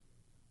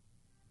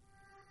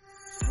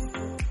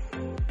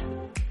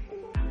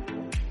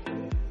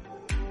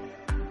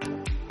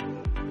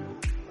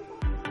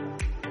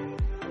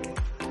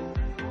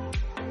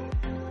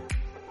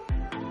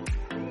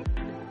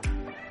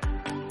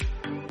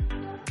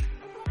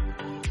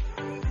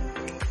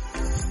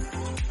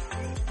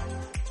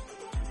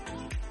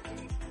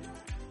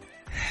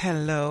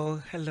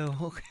Hello,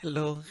 hello,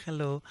 hello,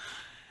 hello.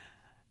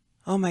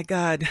 Oh my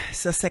God,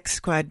 Sussex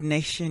Squad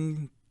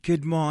Nation,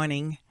 good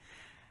morning.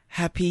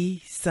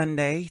 Happy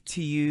Sunday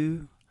to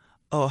you,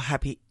 or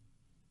happy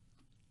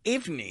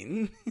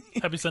evening.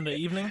 Happy Sunday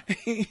evening.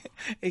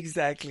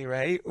 Exactly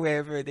right,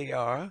 wherever they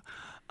are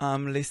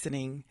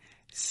listening.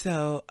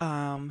 So,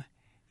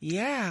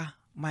 yeah,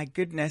 my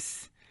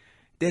goodness,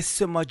 there's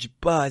so much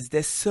buzz,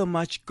 there's so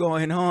much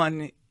going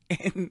on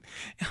in,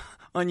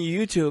 on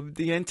YouTube.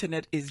 The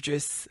internet is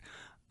just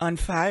on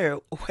fire.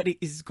 What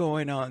is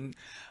going on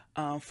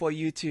for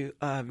you two,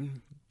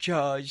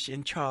 George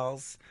and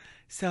Charles?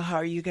 So, how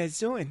are you guys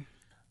doing?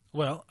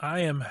 Well,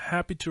 I am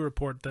happy to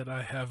report that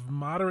I have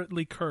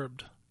moderately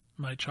curbed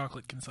my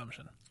chocolate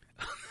consumption.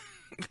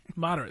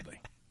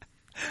 Moderately.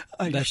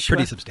 That's sure?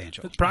 pretty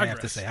substantial. It's I have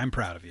to progress. say, I'm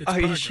proud of you. It's Are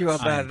you progress. sure I am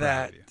about proud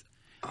that? of you.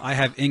 I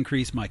have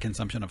increased my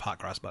consumption of hot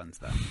cross buns,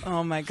 though.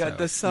 Oh my God, So,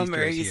 the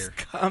summer Easter is is here.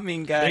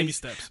 coming, guys. Baby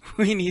steps.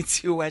 We need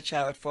to watch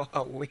out for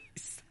our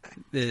waist.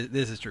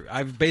 This is true.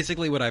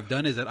 What I've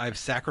done is that I've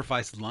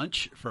sacrificed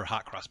lunch for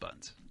hot cross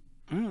buns.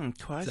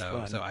 Twice So,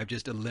 fun. so I've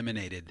just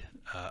eliminated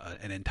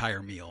an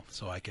entire meal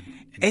so I can. Is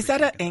increase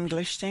that my an consumption.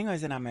 English thing or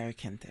is it an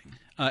American thing?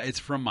 It's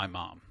from my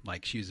mom.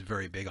 Like she's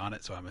very big on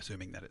it, so I'm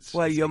assuming that it's.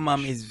 Well, it's your English.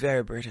 mom is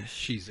very British.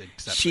 She's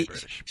exceptionally She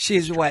British.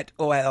 she's what?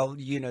 Well,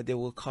 they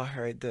will call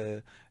her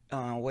the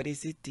what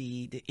is it?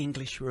 The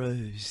English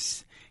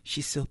rose.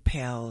 She's so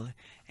pale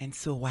and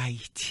so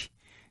white.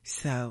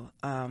 So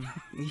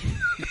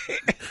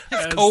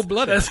It's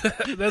cold-blooded.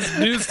 That's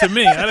news to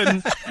me.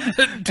 I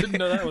didn't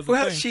know that was a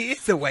well, thing. she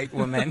is a white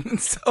woman,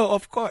 so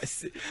of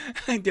course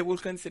they will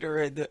consider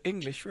her the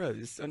English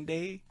rose. And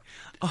they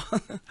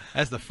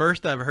That's the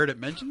first I've heard it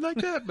mentioned like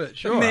that, but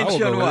sure, I will mention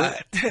go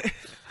with it. what?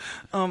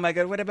 Oh my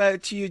God! What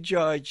about you,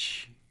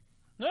 George?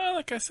 No,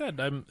 like I said,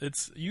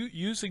 it's you.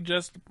 You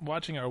suggest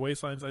watching our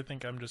waistlines. I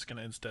think I'm just going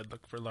to instead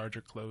look for larger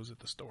clothes at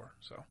the store,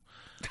 so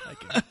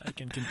I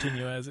can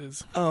continue as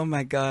is. Oh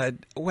my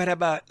God! What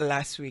about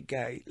last week,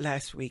 guy?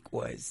 Last week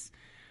was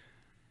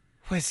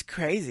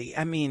crazy.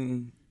 I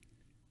mean,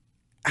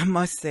 I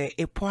must say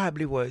it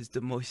probably was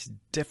the most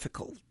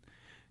difficult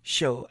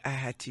show I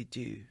had to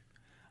do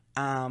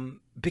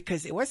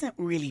because it wasn't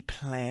really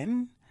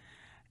planned,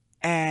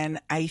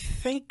 and I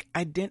think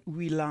I didn't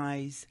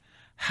realize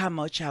how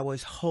much I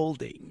was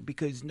holding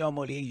because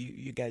normally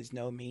you guys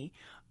know me,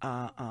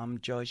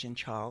 George and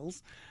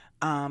Charles,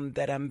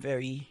 that I'm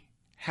very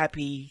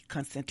happy,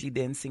 constantly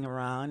dancing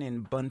around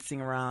and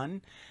bouncing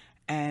around.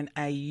 And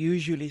I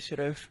usually sort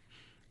of,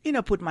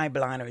 put my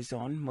blinders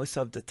on most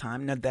of the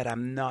time. Not that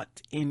I'm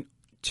not in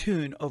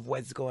tune of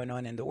what's going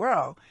on in the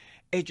world.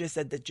 It's just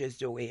that that's just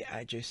the way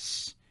I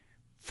just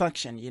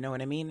function. You know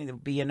what I mean? It'll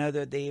be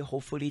another day.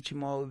 Hopefully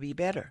tomorrow will be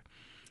better.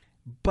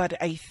 But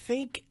I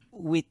think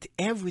with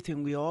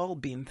everything we all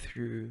been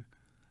through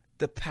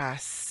the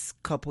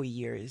past couple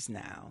years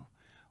now,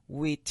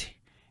 with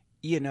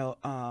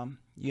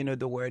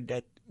the word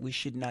that we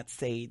should not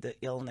say, the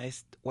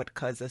illness, what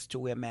caused us to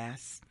wear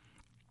masks.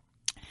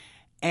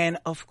 And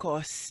of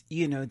course,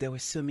 there were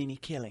so many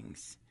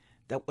killings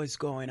that was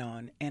going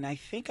on. And I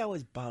think I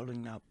was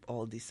bottling up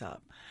all this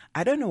up.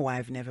 I don't know why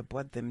I've never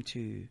brought them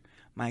to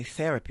my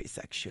therapist,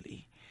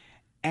 actually.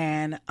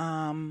 And,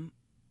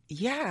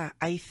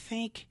 I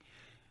think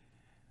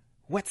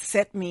what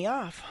set me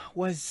off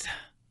was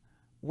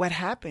what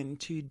happened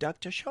to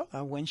Dr.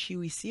 Shola when she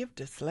received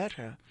this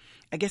letter.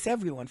 I guess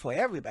for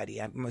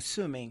everybody, I'm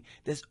assuming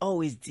there's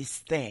always this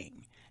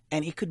thing,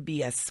 and it could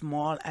be as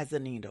small as a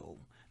needle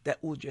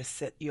that will just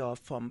set you off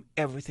from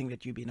everything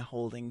that you've been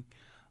holding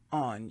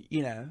on,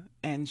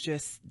 and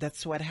just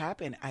that's what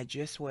happened. I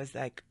just was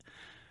like,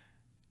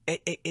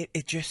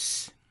 it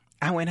just,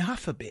 I went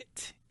off a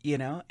bit,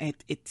 and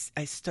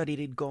I studied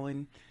it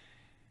going,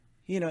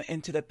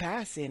 into the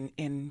past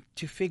and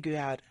to figure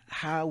out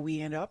how we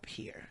end up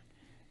here.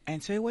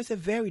 And so it was a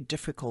very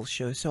difficult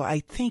show. So I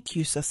thank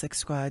you, Sussex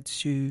Squad,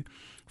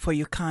 for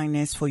your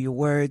kindness, for your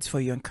words, for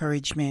your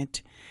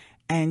encouragement,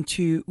 and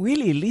to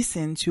really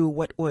listen to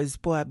what was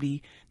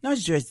probably not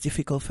just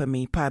difficult for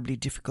me, probably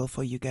difficult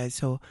for you guys.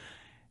 So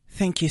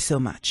thank you so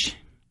much.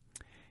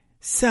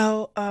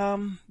 So,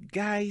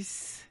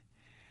 guys,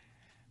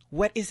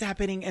 what is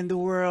happening in the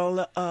world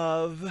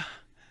of,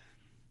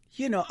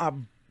 our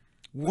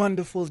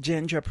wonderful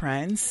Ginger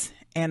Prince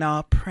and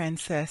our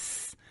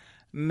Princess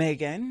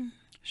Meghan?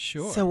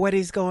 Sure. So what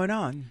is going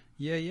on?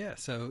 Yeah.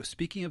 So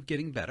speaking of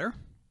getting better,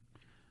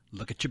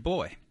 look at your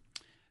boy.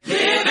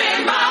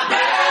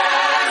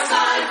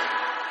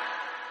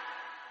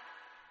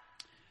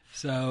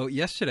 So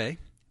yesterday,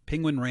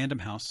 Penguin Random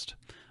House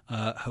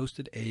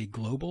hosted a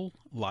global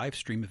live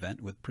stream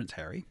event with Prince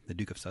Harry, the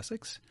Duke of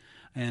Sussex,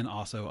 and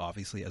also,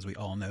 obviously, as we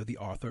all know, the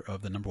author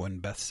of the #1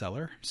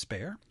 bestseller,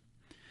 Spare.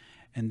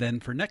 And then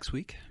for next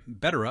week,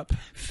 Better Up.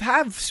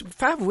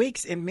 5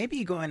 weeks and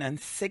maybe going on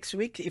 6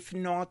 weeks, if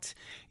not,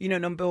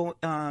 number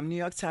New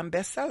York Times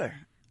bestseller.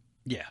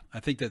 Yeah, I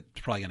think that's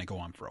probably going to go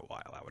on for a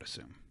while, I would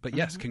assume. But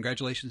yes,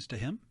 congratulations to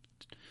him.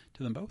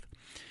 to them both.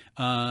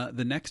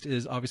 The next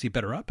is obviously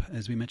Better Up,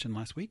 as we mentioned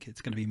last week.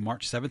 It's going to be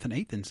March 7th and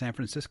 8th in San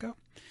Francisco.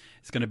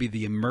 It's going to be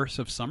the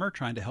immersive summer,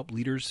 trying to help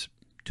leaders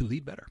to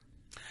lead better.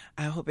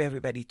 I hope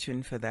everybody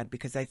tuned for that,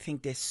 because I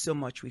think there's so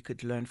much we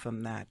could learn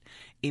from that,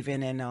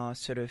 even in our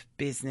sort of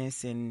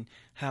business and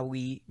how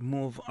we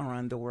move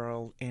around the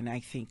world. And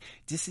I think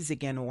this is,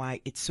 again, why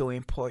it's so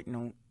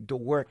important, the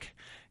work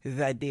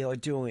that they are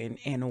doing,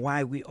 and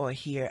why we are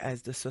here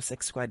as the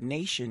Sussex Squad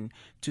Nation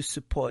to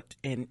support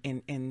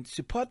and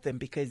support them,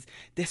 because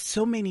there's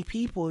so many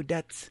people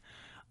that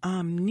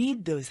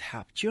need those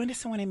help. Do you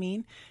understand what I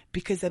mean?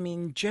 Because, I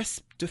mean,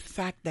 just the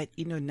fact that,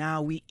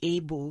 now we're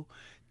able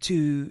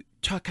to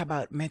talk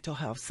about mental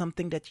health,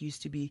 something that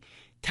used to be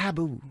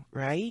taboo,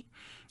 right?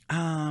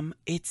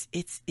 It's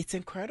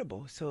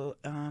incredible. So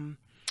I'm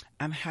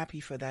happy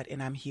for that,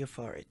 and I'm here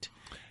for it.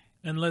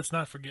 And let's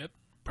not forget,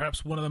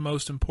 perhaps one of the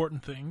most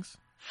important things.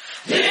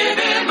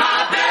 Living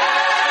my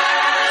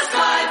best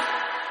life.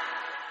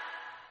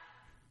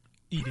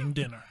 Eating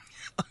dinner.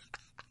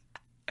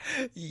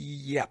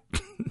 Yep.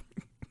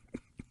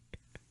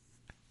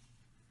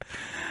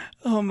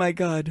 Oh my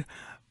God.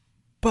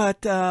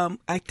 But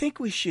I think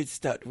we should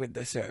start with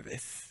the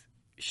service,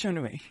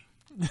 shouldn't we?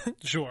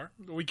 Sure.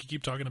 We could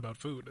keep talking about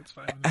food. It's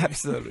fine.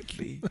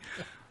 Absolutely.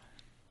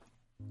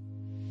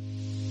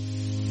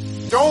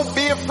 Don't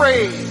be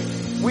afraid.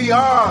 We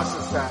are a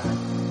society.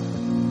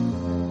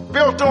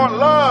 Built on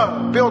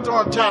love, built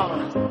on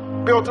tolerance,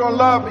 built on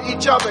love for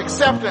each other,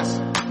 acceptance.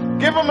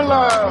 Give them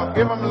love,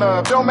 give them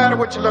love. Don't matter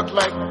what you look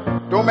like,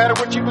 don't matter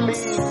what you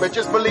believe, but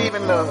just believe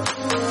in love.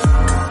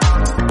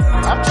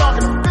 I'm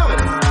talking to Philly.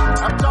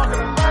 I'm talking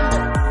to London.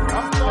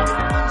 I'm talking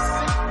to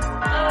DC.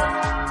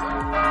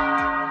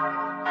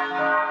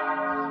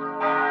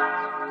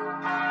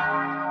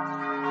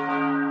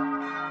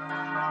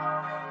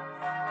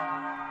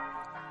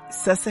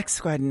 Sussex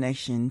Squad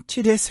Nation,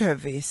 today's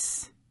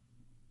service,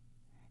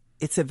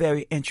 it's a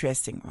very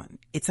interesting one.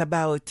 It's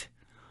about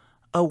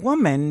a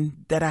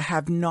woman that I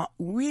have not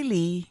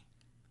really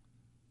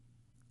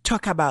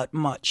talked about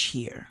much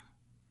here.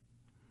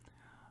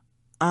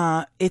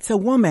 It's a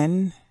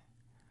woman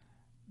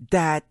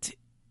that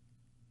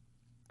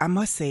I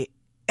must say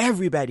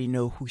everybody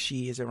know who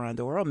she is around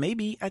the world.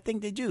 Maybe I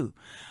think they do.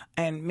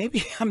 And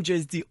maybe I'm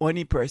just the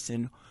only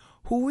person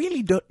who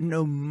really don't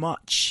know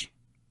much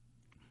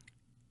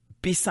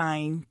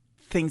besides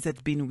things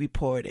that's been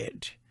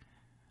reported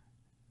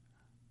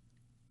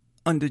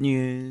on the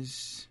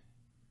news,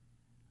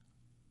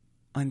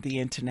 on the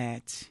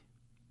internet.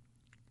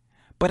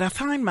 But I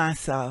find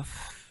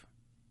myself,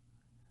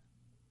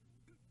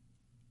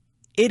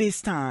 it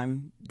is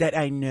time that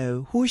I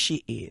know who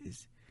she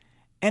is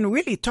and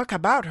really talk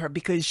about her,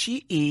 because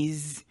she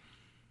is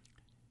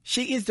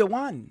the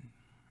one.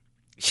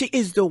 She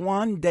is the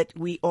one that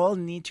we all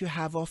need to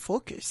have our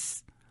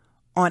focus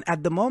on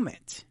at the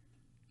moment.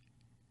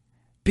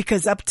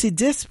 Because up to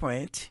this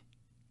point,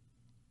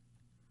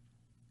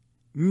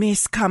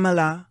 Miss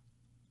Kamala,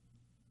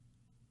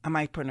 am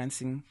I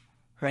pronouncing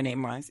her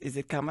name right? Is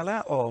it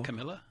Kamala or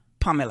Camilla?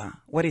 Pamela?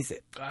 What is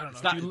it? I don't know.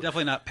 It's not,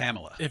 definitely not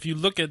Pamela. If you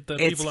look at the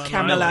It's people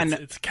Kamala, online,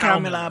 it's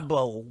Kamala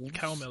Bowles.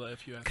 Kamala,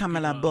 if you ask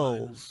Kamala people online.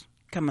 Bowles.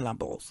 Kamala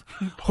Bowles.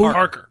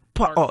 Parker.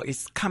 Oh,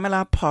 it's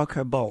Kamala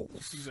Parker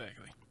Bowles.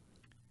 Exactly.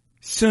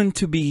 Soon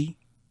to be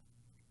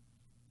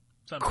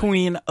Something.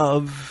 Queen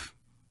of,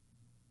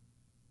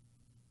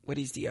 what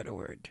is the other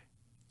word?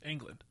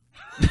 England.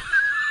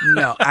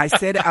 No, I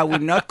said I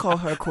would not call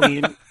her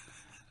queen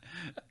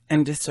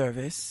in this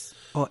service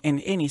or in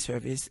any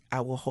service.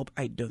 I will hope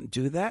I don't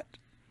do that.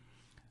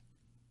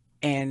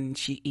 And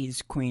she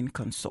is Queen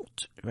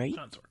Consort, right?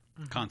 Consort.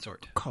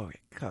 Consort.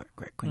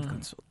 Correct. Queen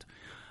Consort.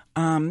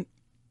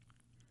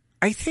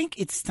 I think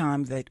it's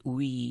time that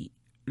we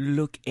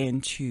look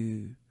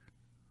into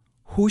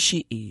who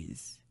she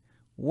is,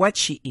 what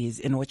she is,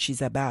 and what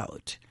she's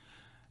about.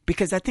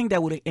 Because I think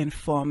that would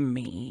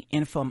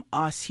inform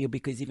us here,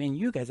 because even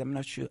you guys, I'm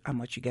not sure how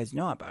much you guys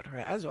know about her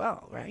as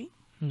well, right?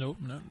 Nope,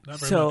 not very much.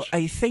 So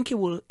I think it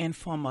will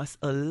inform us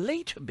a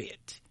little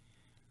bit,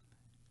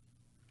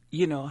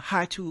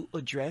 how to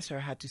address her,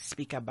 how to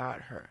speak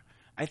about her.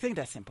 I think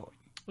that's important.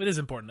 It is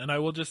important. And I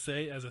will just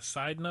say, as a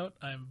side note,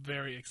 I'm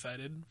very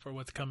excited for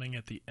what's coming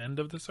at the end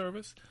of the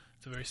service.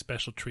 It's a very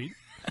special treat.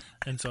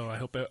 And so I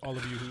hope all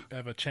of you who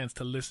have a chance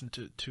to listen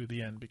to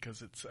the end,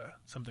 because it's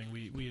something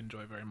we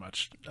enjoy very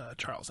much,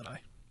 Charles and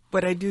I.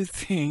 But I do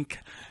think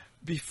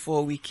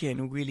before we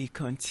can really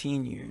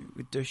continue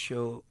with the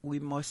show, we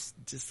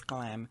must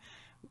disclaim,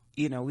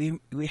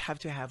 we have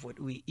to have what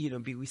we,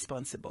 be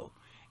responsible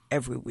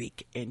every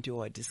week and do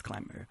our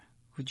disclaimer.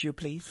 Would you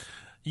please?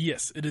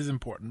 Yes, it is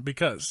important,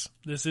 because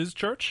this is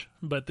church,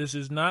 but this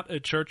is not a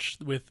church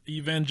with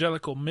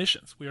evangelical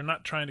missions. We are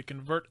not trying to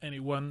convert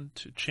anyone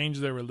to change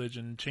their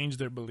religion, change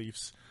their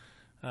beliefs,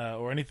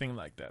 or anything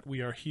like that.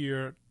 We are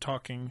here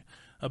talking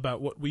about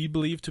what we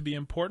believe to be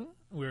important.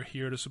 We're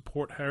here to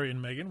support Harry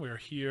and Meghan. We're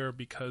here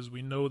because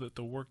we know that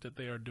the work that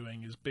they are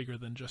doing is bigger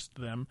than just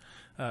them,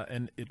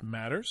 and it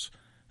matters.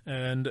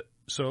 And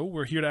so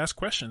we're here to ask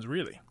questions,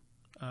 really.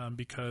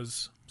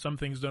 because some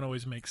things don't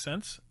always make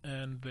sense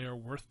and they are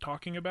worth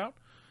talking about.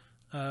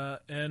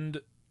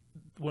 And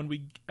when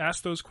we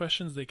ask those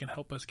questions, they can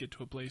help us get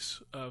to a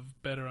place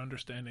of better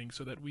understanding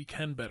so that we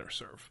can better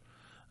serve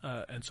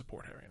and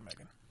support Harry and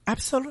Meghan.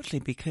 Absolutely,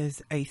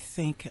 because I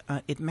think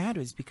it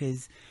matters,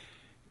 because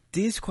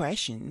these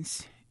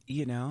questions,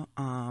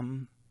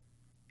 and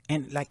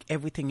like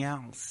everything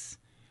else,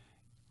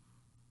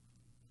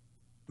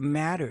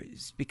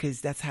 matters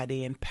because that's how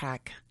they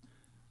impact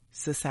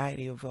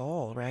society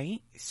overall,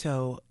 right?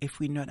 So if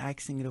we're not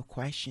asking the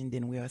question,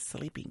 then we are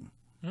sleeping.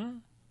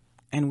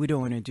 And we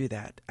don't want to do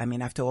that. I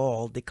mean, after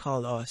all, they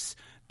call us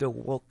the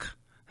woke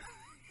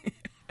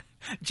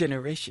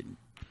generation.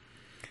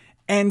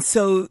 And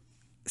so,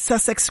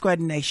 Sussex Squad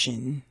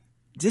Nation,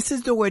 this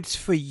is the words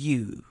for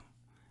you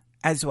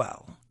as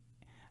well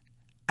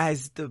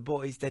as the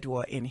boys that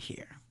were in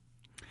here.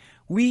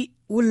 We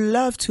would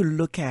love to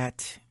look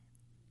at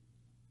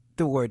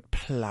the word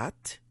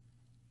plot,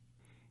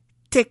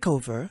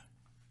 takeover,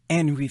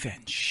 and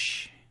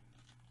revenge.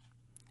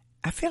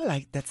 I feel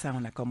like that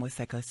sounds like almost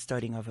like a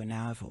starting of a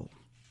novel.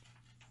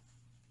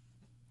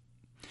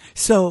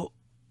 So,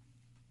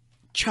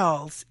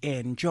 Charles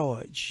and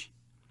George,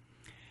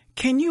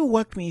 can you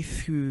walk me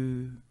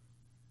through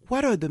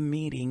what are the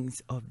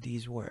meanings of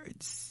these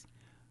words?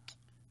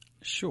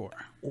 Sure.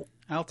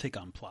 I'll take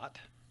on plot.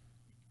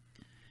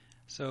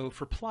 So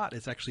for plot,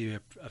 it's actually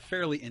a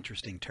fairly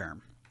interesting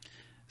term.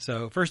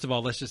 So first of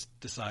all, let's just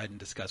decide and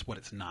discuss what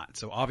it's not.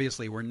 So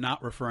obviously, we're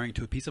not referring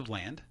to a piece of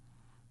land.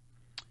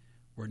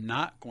 We're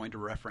not going to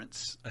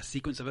reference a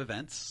sequence of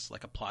events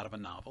like a plot of a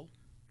novel.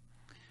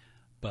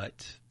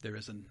 But there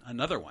is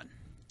another one,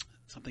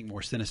 something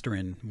more sinister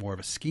and more of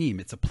a scheme.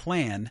 It's a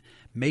plan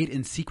made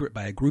in secret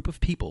by a group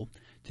of people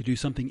to do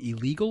something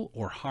illegal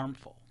or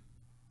harmful.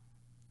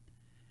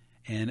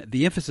 And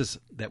the emphasis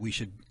that we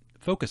should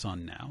focus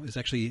on now is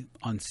actually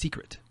on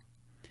secret.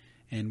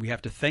 And we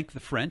have to thank the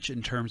French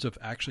in terms of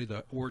actually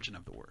the origin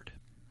of the word.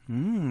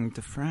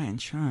 The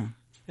French, huh?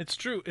 It's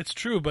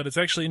true, but it's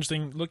actually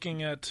interesting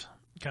looking at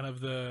kind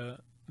of the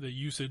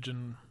usage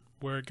and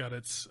where it got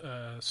its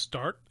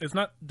start. It's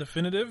not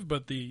definitive,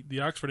 but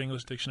the Oxford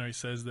English Dictionary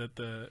says that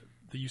the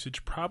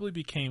usage probably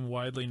became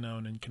widely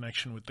known in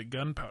connection with the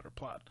gunpowder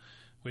plot,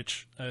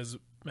 which, as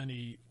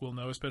many will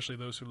know, especially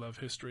those who love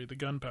history, the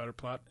gunpowder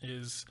plot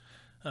is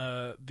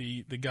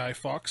the Guy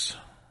Fawkes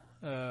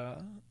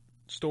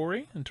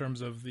story in terms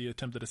of the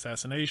attempted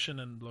assassination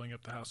and blowing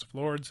up the House of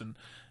Lords and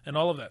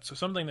all of that. So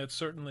something that's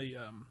certainly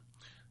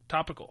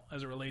topical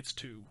as it relates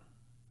to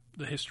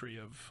the history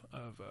of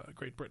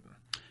Great Britain.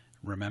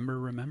 Remember,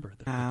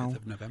 the 5th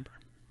of November.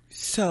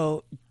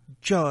 So,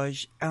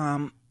 George,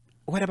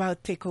 what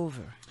about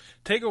takeover?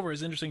 Takeover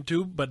is interesting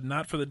too, but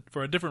not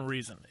for a different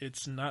reason.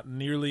 It's not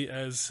nearly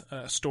as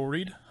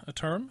storied a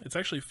term. It's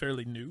actually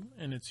fairly new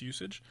in its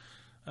usage.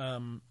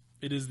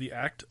 It is the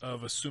act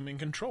of assuming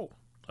control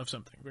of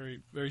something.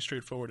 Very, very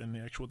straightforward in the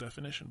actual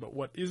definition. But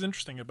what is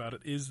interesting about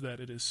it is that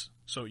it is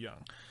so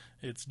young.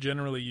 It's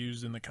generally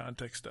used in the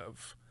context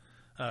of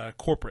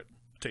corporate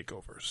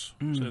takeovers,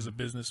 so as a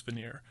business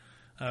veneer.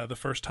 The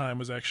first time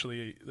was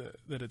actually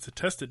that it's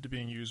attested to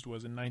being used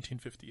was in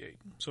 1958.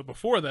 So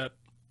before that,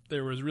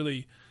 there was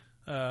really,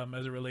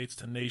 as it relates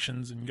to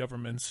nations and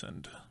governments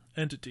and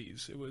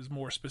entities, it was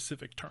more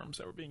specific terms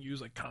that were being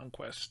used, like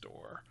conquest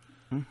or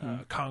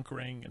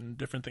conquering and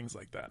different things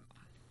like that.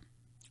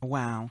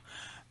 Wow.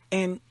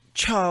 And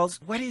Charles,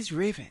 what is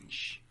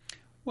revenge?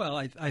 Well,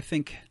 I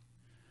think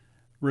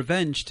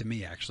revenge to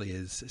me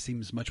actually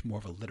seems much more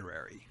of a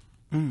literary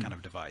kind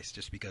of device,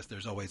 just because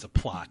there's always a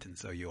plot, and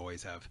so you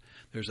always have,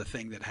 there's a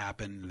thing that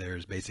happened,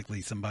 there's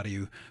basically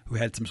somebody who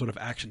had some sort of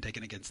action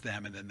taken against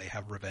them, and then they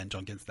have revenge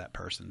against that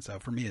person. So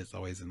for me, it's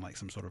always in like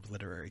some sort of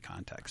literary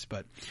context.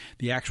 But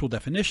the actual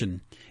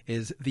definition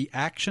is the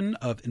action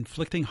of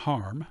inflicting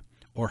harm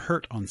or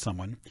hurt on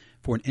someone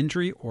for an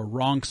injury or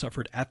wrong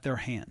suffered at their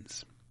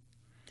hands.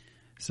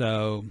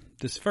 So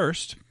this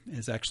first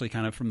is actually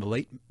kind of from the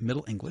late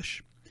Middle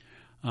English,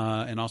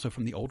 and also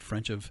from the Old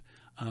French of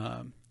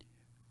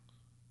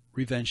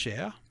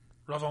revancher.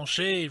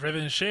 Revancher.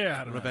 Revancher.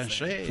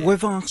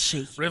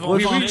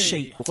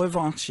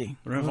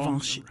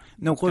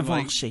 No,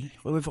 revancher.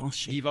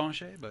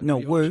 Revancher, but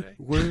no,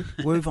 revancher.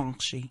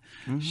 revancher.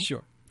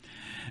 Sure.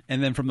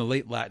 And then from the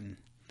late Latin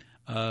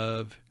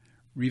of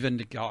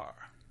revendicar,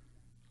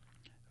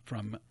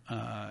 from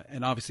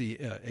and obviously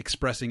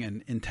expressing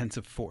an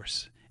intensive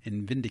force,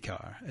 in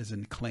vindicar, as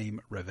in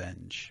claim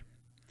revenge.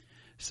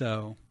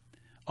 So,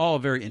 all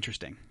very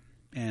interesting.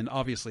 And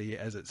obviously,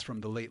 as it's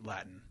from the late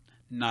Latin,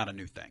 not a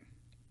new thing.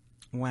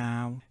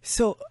 Wow.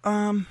 So,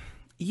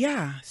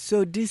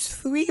 so these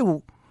three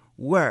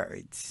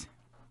words,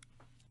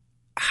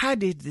 how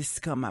did this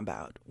come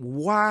about?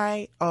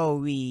 Why are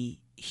we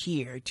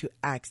here to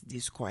ask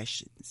these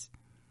questions?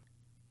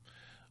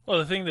 Well,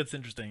 the thing that's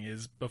interesting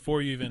is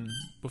before you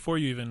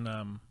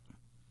even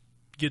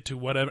get to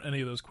whatever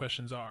any of those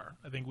questions are,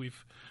 I think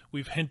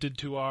we've hinted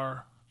to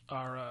our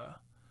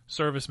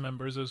service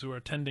members, those who are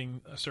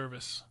attending a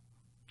service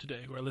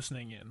today, who are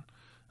listening in,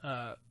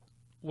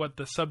 what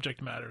the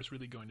subject matter is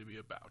really going to be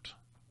about,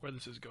 where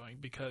this is going,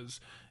 because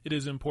it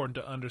is important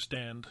to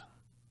understand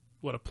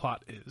what a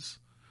plot is,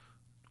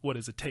 what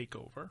is a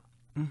takeover,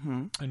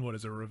 and what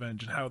is a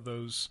revenge, and how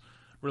those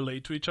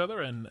relate to each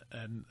other. And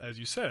as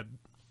you said,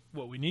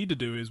 what we need to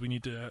do is we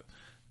need to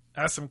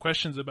ask some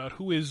questions about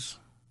who is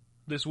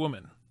this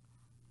woman?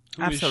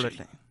 Who Absolutely. is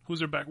she?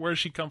 Who's her back? Where does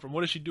she come from?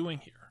 What is she doing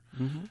here?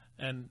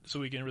 And so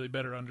we can really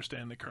better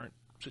understand the current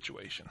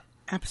situation.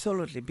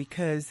 Absolutely,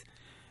 because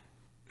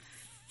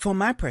from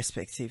my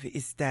perspective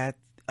is that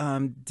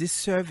this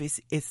service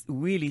is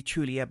really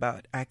truly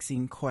about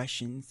asking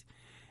questions.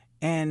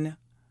 And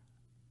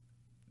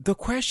the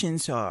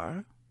questions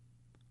are,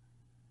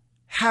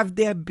 have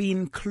there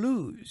been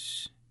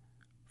clues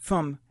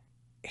from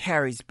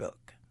Harry's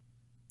book?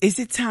 Is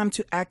it time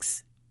to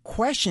ask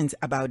questions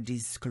about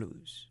these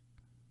clues?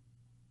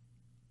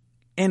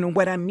 And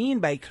what I mean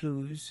by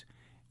clues,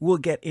 we'll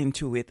get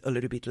into it a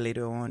little bit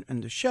later on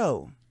in the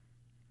show.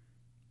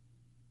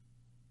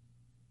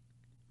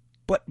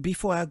 But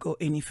before I go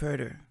any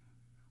further,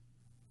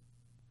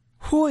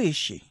 who is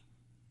she?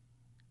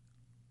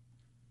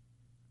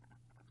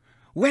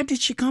 Where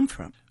did she come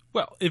from?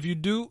 Well, if you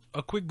do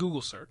a quick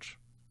Google search,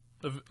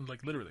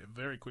 like literally a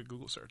very quick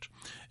Google search,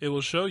 it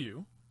will show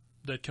you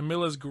that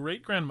Camilla's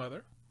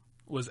great-grandmother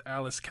was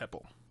Alice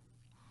Keppel.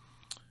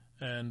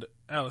 And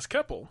Alice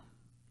Keppel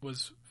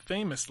was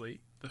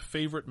famously the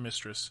favorite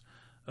mistress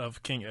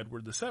of King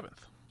Edward VII.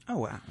 Oh,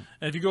 wow.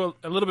 And if you go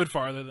a little bit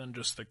farther than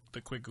just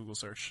the quick Google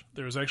search,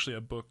 there was actually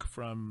a book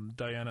from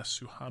Diana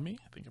Suhami,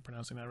 I think I'm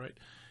pronouncing that right,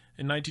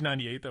 in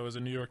 1998. That was a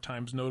New York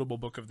Times notable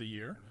book of the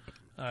year.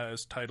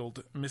 It's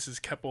titled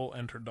Mrs. Keppel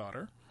and Her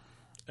Daughter.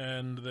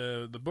 And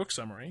the book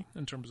summary,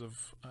 in terms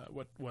of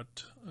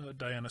what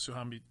Diana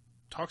Suhami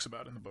talks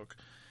about in the book,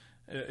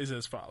 is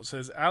as follows.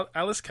 It says,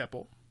 Alice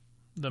Keppel,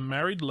 the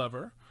married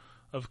lover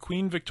of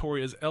Queen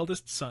Victoria's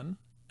eldest son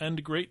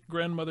and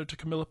great-grandmother to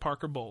Camilla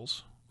Parker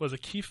Bowles, was a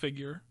key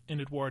figure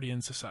in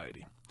Edwardian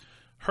society.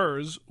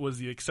 Hers was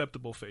the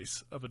acceptable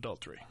face of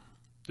adultery.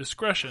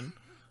 Discretion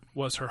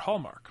was her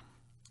hallmark.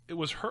 It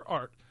was her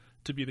art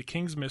to be the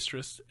king's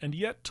mistress and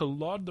yet to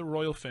laud the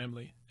royal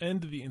family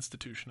and the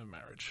institution of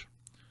marriage.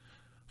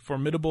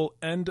 Formidable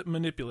and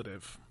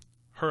manipulative,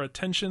 her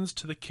attentions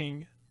to the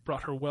king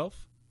brought her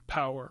wealth,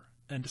 power,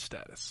 and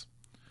status.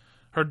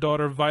 Her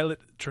daughter Violet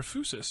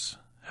Trefusis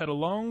had a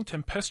long,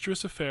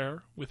 tempestuous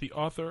affair with the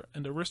author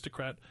and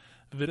aristocrat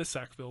Vida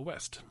Sackville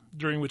West,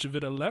 during which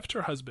Vida left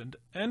her husband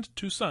and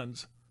 2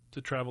 sons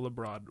to travel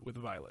abroad with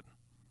Violet.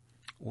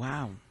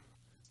 Wow.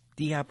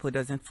 The apple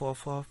doesn't fall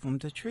far from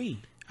the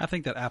tree. I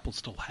think that apple's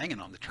still hanging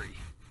on the tree.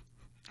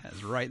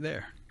 That's right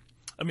there.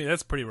 I mean,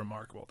 that's pretty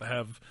remarkable to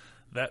have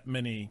that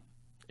many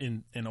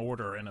in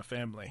order in a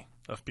family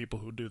of people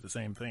who do the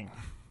same thing.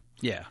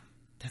 Yeah.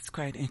 That's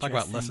quite interesting. Talk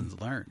about lessons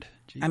learned.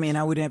 Jeez. I mean,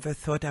 I would never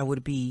thought I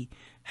would be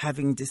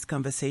having this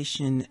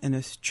conversation in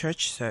a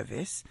church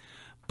service,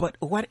 but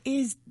what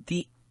is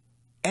the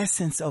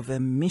essence of a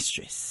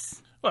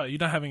mistress? Well, you're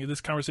not having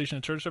this conversation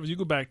in church service. You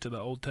go back to the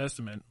Old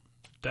Testament.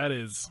 That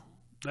is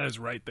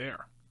right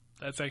there.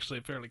 That's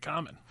actually fairly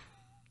common.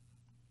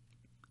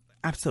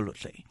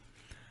 Absolutely.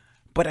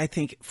 But I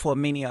think for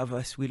many of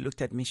us, we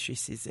looked at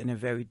mistresses in a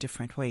very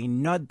different way.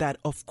 Not that,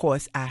 of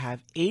course, I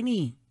have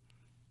any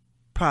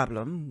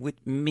problem with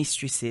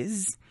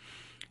mistresses,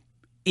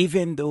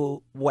 even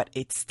though what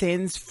it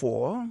stands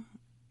for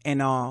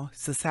in our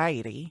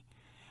society.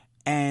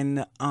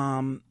 And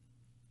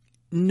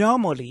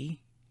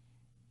normally,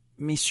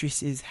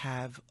 mistresses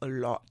have a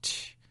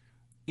lot,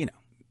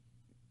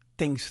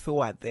 things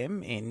thrown at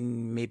them,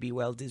 and maybe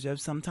well-deserved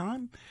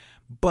sometimes,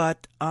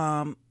 but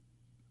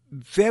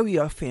very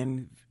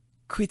often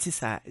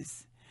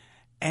criticized.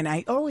 And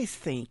I always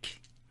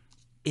think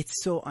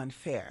it's so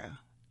unfair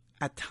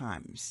at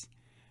times,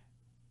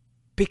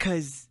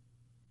 because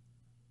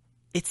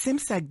it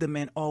seems like the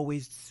men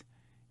always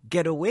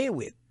get away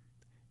with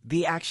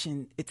the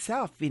action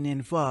itself being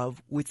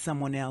involved with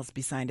someone else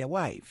beside their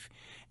wife.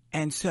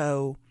 And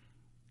so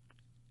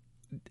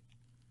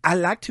I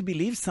like to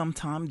believe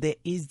sometimes there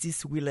is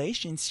this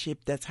relationship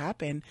that's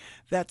happened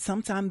that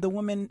sometimes the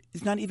woman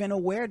is not even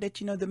aware that,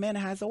 the man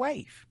has a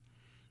wife.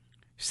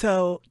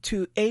 So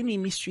to any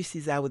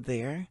mistresses out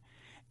there,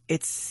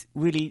 it's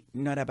really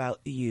not about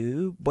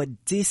you, but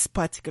this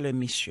particular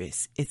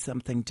mistress, it's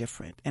something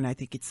different. And I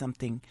think it's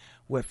something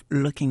worth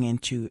looking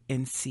into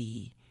and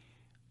see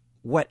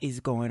what is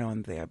going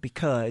on there.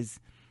 Because,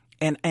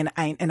 and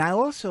I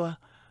also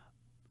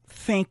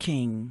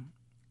thinking,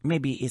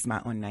 maybe it's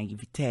my own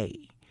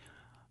naivete,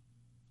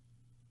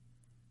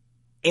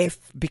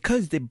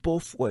 because they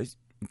both was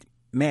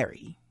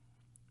married,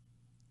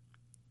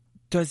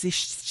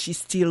 she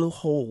still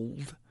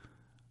hold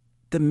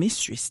the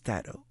mistress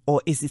title,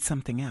 or is it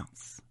something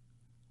else?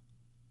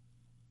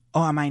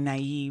 Or am I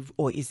naive,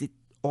 or is it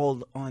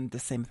all on the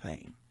same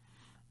thing?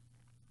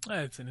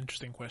 It's an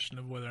interesting question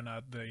of whether or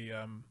not they.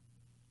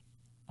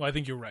 Well, I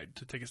think you're right.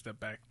 To take a step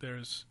back,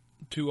 there's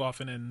too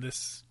often in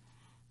this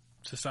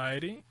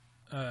society,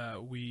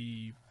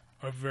 we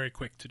are very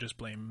quick to just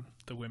blame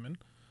the women.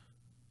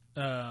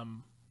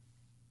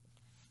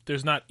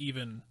 There's not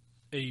even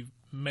a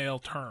male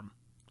term.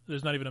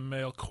 There's not even a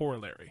male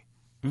corollary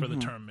for the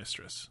term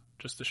mistress,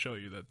 just to show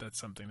you that that's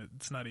something that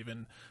it's not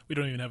even, we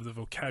don't even have the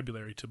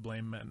vocabulary to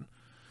blame men.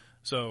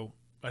 So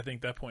I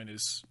think that point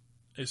is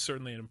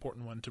certainly an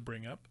important one to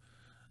bring up.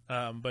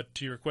 But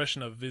to your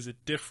question of, is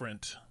it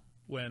different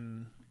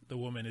when the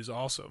woman is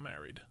also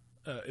married?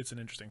 It's an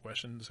interesting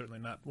question, certainly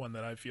not one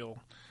that I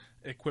feel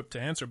equipped to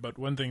answer. But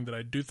one thing that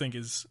I do think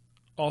is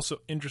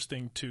also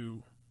interesting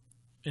to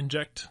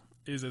inject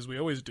is, as we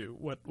always do,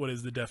 what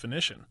is the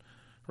definition,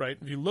 right?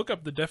 If you look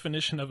up the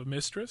definition of a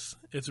mistress,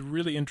 it's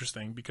really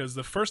interesting, because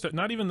the first,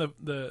 not even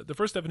the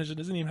first definition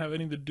doesn't even have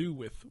anything to do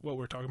with what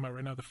we're talking about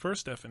right now. The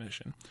first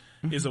definition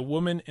is a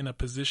woman in a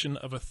position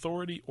of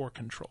authority or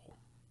control.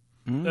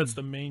 That's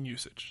the main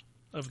usage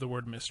of the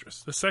word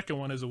mistress. The second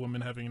one is a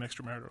woman having an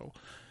extramarital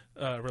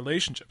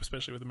relationship,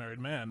 especially with a married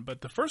man. But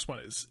the first one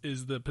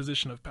is the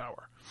position of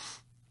power.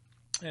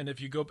 And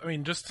if you go, I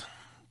mean, just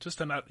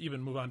to not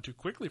even move on too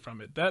quickly from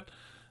it,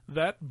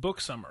 that book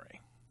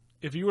summary,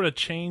 if you were to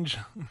change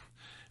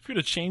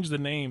the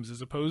names,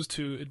 as opposed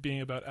to it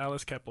being about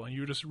Alice Keppel, and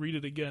you just read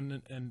it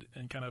again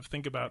and kind of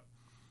think about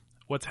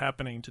what's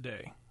happening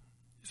today.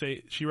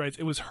 She writes,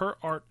 "It was her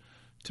art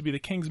to be the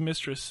king's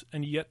mistress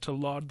and yet to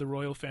laud the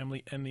royal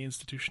family and the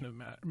institution of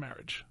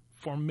marriage.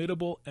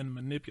 Formidable and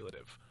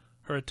manipulative.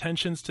 Her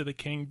attentions to the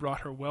king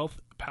brought her wealth,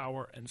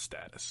 power, and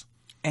status."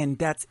 And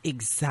that's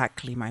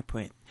exactly my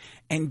point.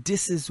 And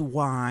this is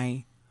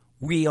why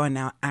we are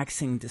now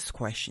asking these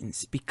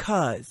questions,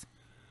 because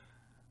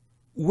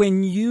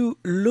when you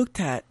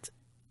looked at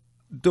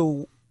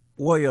the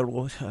Royal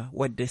Water,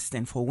 what they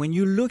stand for, when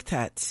you looked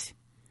at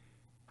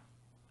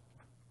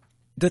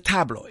the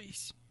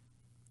tabloids,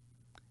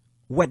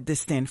 what they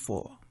stand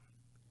for,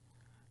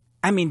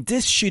 I mean,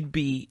 this should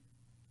be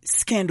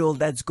scandal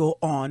that's go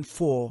on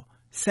for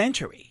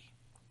century.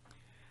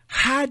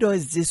 How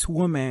does this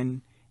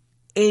woman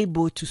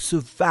able to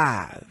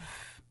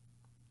survive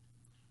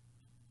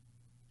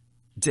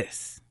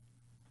this?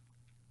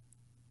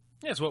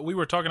 Yes, what we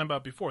were talking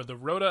about before. The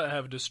Rhoda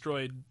have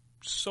destroyed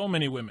so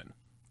many women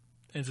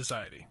in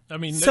society. I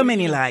mean, so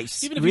many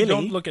lives. Even if really? you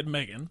don't look at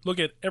Meghan, look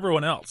at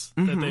everyone else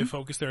that they've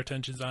focused their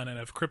attentions on and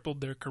have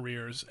crippled their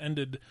careers,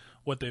 ended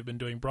what they've been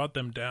doing, brought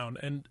them down,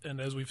 and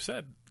as we've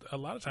said, a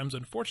lot of times,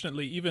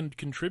 unfortunately, even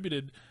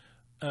contributed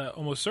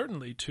almost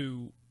certainly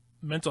to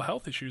mental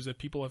health issues that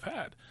people have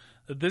had.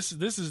 This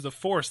is the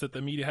force that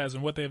the media has,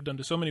 and what they have done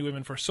to so many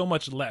women for so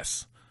much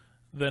less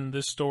than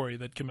this story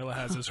that Camilla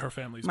has as her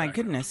family's My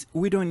background. goodness,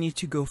 we don't need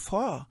to go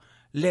far.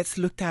 Let's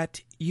look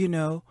at,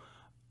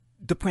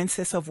 the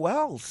Princess of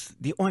Wales,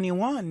 the only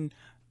one,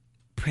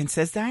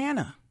 Princess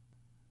Diana.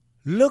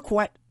 Look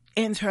what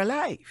ends her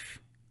life.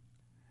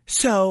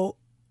 So,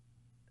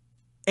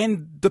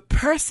 and the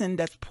person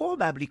that's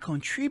probably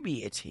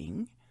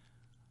contributing,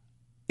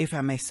 if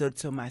I may say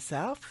so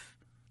myself,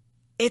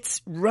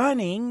 it's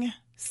running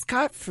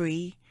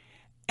scot-free,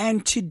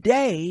 and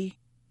today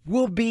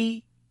will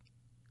be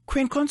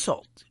Queen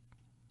Consort.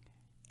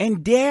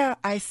 And there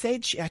I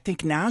said, I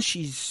think now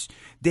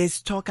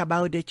there's talk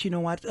about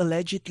that,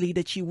 allegedly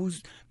that she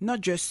was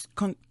not just,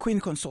 Queen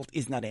Consort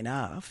is not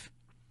enough.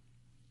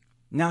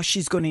 Now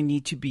she's going to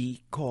need to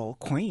be called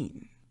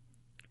Queen.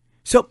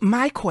 So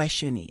my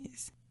question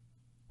is,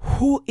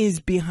 who is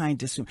behind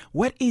this?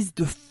 What is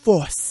the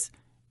force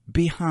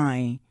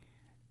behind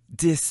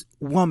this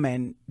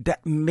woman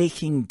that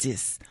making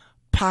this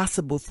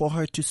possible for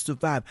her to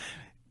survive?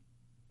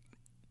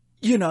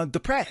 The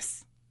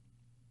press.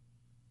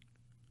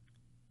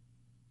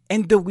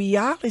 And the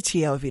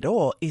reality of it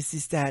all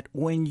is that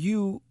when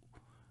you,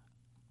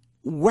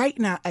 right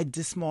now at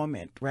this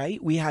moment,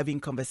 right, we're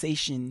having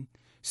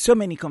so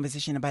many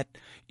conversation about,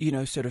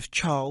 sort of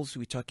Charles,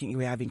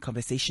 we're having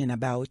conversation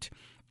about,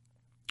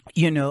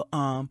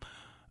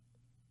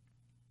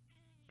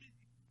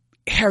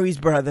 Harry's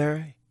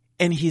brother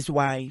and his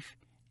wife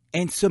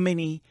and so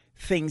many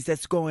things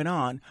that's going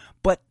on.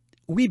 But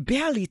we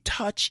barely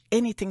touch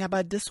anything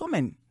about this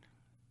woman.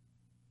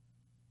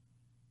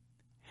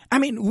 I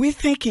mean, we're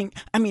thinking,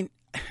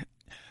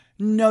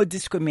 no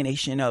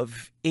discrimination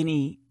of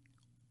any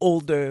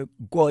older,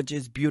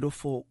 gorgeous,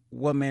 beautiful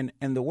woman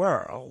in the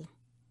world.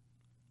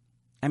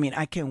 I mean,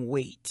 I can't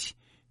wait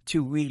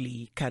to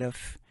really kind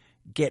of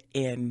get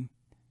in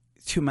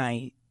to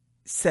my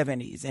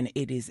 70s and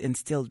 80s and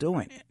still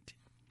doing it.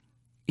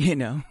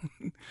 I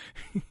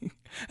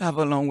have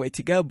a long way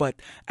to go, but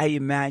I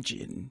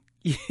imagine,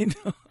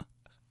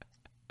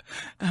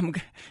 I'm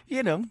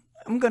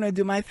going to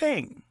do my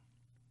thing.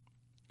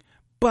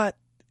 But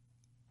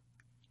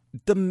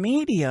the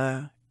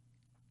media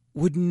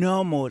will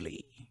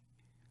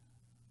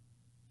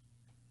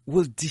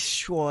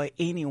destroy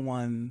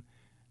anyone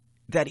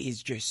that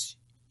is just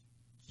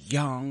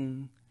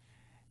young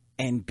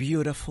and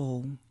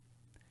beautiful.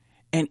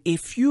 And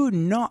if you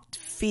not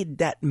fit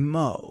that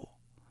mold,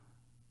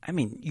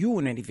 you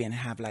wouldn't even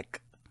have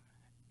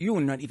you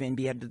would not even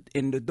be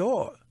in the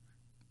door.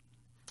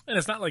 And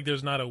it's not like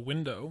there's not a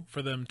window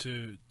for them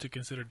to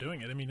consider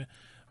doing it. I mean,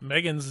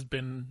 Meghan's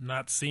been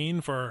not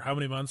seen for how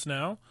many months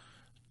now?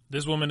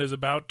 This woman is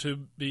about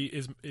to be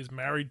is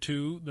married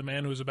to the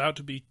man who is about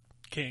to be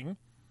king.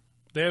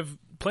 They have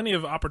plenty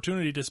of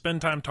opportunity to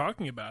spend time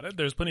talking about it.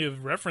 There's plenty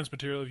of reference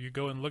material if you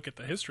go and look at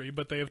the history,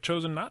 but they have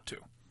chosen not to.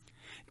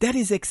 That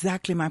is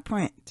exactly my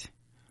point.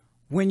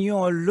 When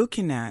you're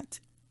looking at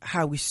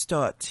how we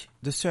start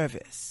the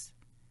service,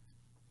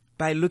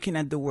 by looking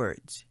at the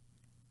words,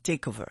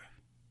 takeover,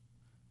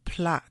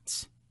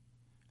 plot,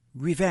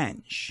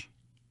 revenge,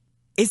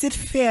 is it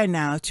fair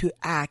now to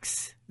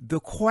ask the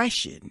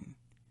question,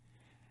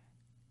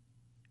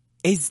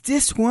 is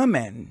this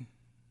woman,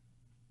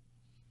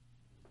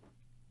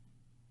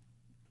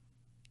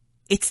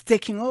 it's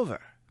taking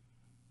over?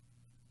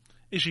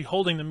 Is she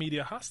holding the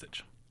media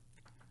hostage?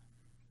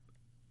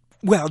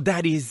 Well,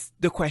 that is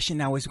the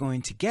question I was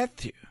going to get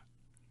to.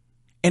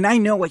 And I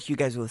know what you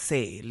guys will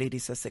say, Lady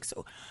Sussex.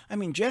 So, I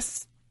mean,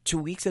 just 2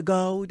 weeks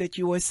ago that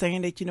you were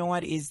saying that, you know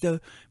what, is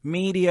the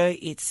media,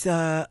 it's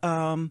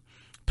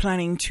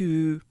planning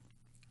to,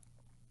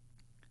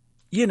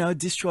 you know,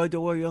 destroy the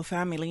royal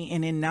family.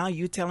 And then now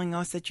you're telling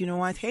us that, you know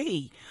what,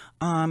 hey,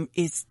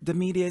 it's the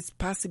media is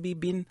possibly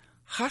been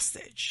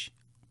hostage.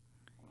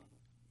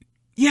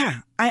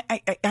 Yeah,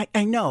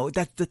 I know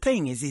that the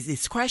thing is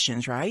it's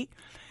questions, right?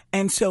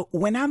 And so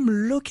when I'm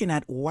looking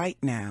at right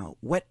now,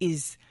 what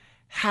is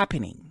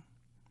happening,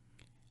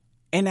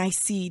 and I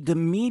see the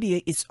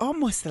media is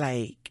almost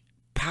like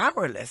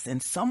powerless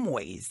in some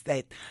ways,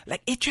 that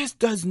like it just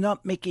does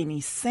not make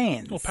any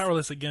sense. Well,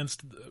 powerless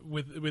against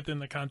within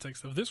the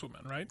context of this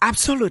woman, right?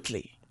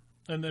 Absolutely.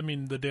 And I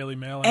mean, the Daily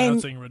Mail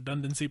announcing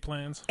redundancy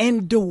plans.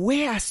 And the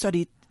way I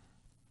started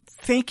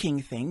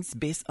thinking things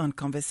based on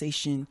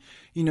conversation,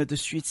 you know, the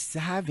streets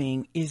is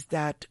having, is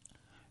that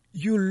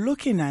you're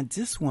looking at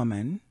this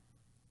woman,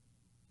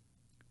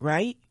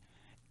 right?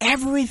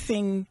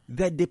 Everything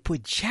that they're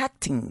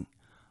projecting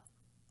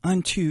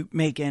onto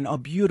Meghan, a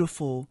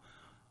beautiful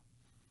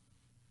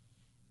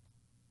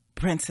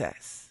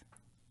princess,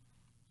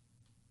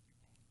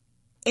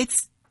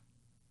 it's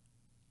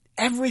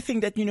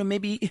everything that, you know,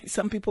 maybe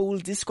some people will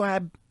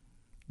describe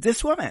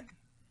this woman.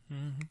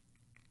 Mm-hmm.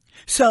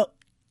 So,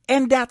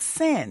 in that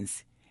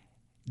sense,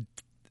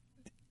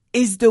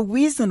 is the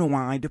reason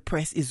why the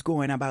press is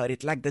going about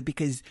it like that,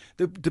 because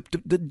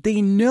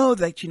they know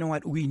that, you know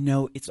what, we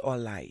know it's all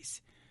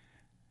lies.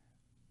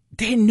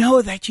 They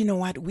know that, you know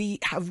what, we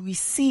have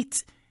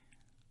receipts.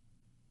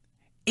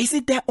 Is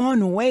it their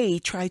own way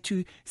try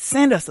to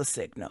send us a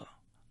signal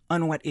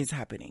on what is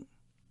happening?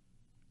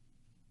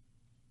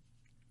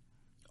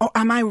 Or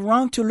am I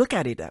wrong to look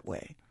at it that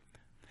way?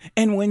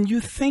 And when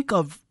you think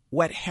of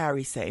what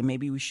Harry said,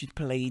 maybe we should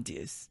play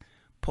this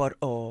part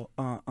or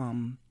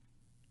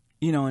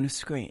you know, on the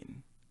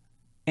screen,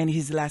 in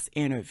his last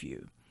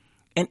interview.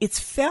 And it's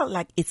felt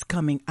like it's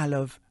coming out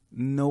of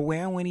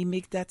nowhere when he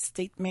makes that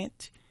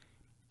statement.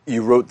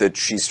 You wrote that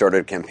she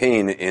started a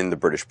campaign in the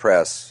British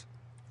press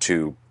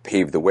to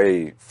pave the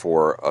way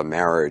for a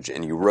marriage,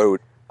 and you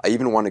wrote, I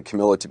even wanted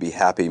Camilla to be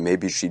happy.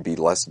 Maybe she'd be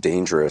less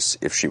dangerous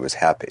if she was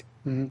happy.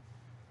 Mm-hmm.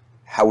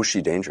 How was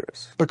she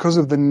dangerous? Because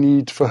of the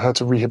need for her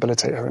to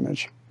rehabilitate her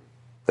image.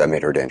 That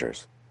made her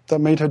dangerous? That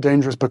made her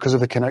dangerous because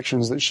of the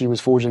connections that she was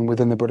forging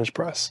within the British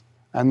press.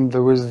 And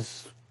there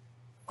was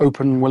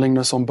open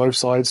willingness on both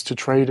sides to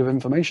trade of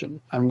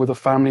information. And with a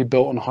family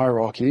built on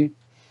hierarchy,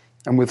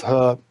 and with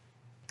her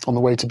on the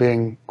way to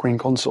being Queen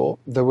Consort,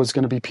 there was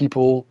going to be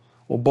people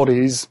or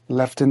bodies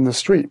left in the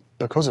street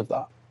because of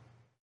that.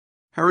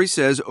 Harry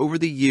says over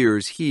the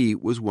years he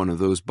was one of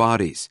those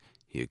bodies.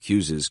 He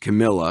accuses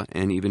Camilla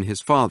and even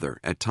his father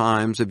at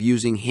times of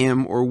using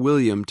him or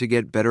William to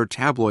get better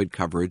tabloid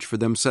coverage for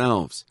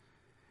themselves.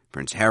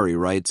 Prince Harry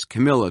writes,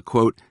 Camilla,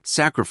 quote,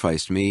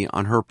 sacrificed me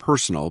on her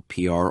personal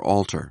PR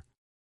altar.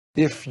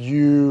 If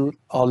you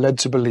are led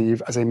to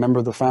believe as a member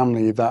of the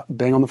family that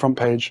being on the front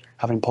page,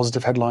 having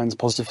positive headlines,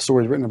 positive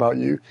stories written about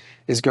you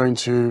is going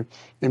to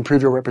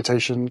improve your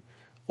reputation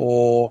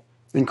or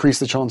increase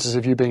the chances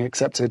of you being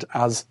accepted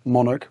as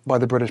monarch by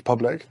the British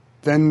public,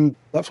 then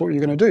that's what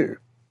you're going to do.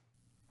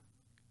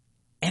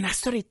 And I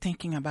started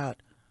thinking about,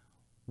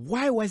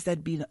 why was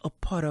that being a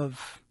part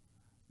of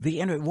the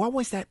interview? What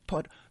was that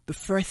part, the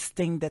first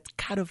thing that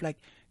kind of like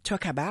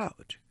talk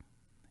about?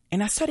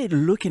 And I started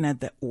looking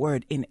at that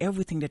word in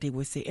everything that he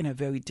would say in a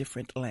very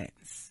different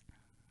lens.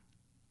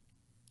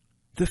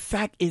 The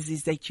fact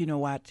is that, you know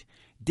what,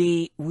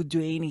 they would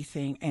do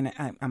anything, and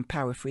I'm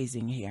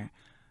paraphrasing here,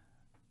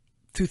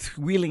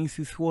 willing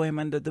to throw him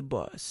under the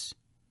bus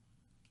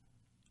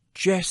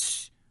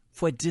just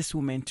for this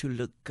woman to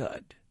look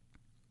good.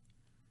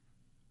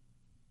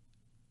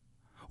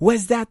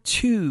 Was that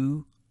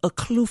too a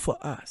clue for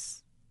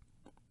us?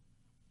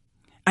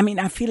 I mean,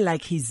 I feel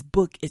like his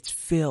book is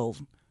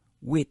filled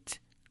with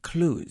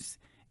clues.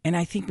 And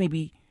I think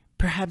maybe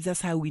perhaps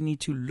that's how we need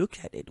to look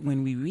at it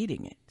when we're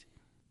reading it.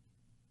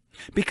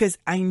 Because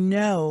I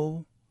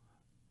know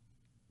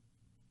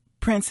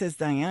Princess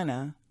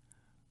Diana,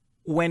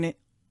 when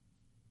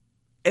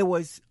it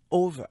was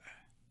over,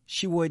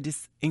 she wore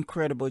this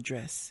incredible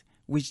dress,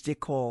 which they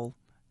call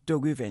the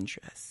revenge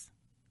dress,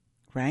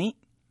 right?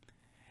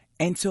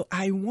 And so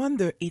I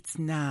wonder it's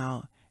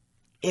now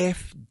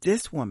if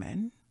this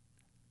woman,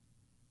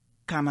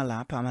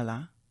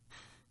 Pamela,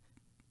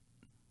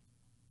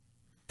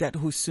 that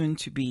who's soon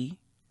to be,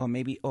 or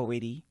maybe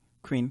already,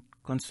 Queen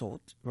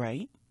Consort,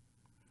 right?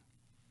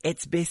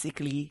 It's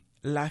basically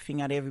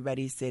laughing at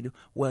everybody, said,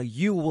 well,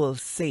 you will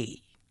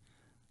say.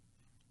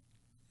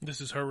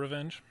 This is her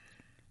revenge?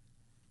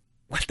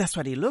 Well, that's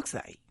what it looks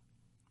like.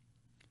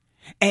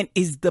 And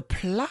is the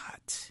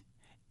plot,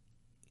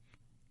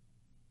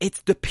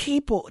 it's the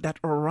people that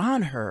are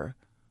around her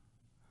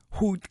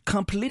who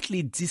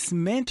completely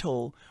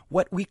dismantle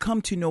what we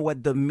come to know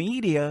what the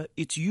media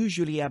it's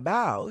usually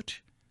about,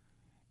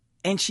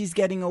 and she's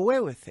getting away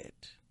with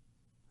it.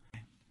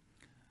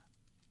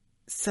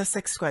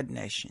 Sussex Squad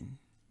Nation,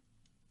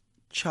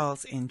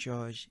 Charles and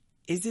George,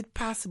 is it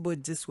possible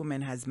this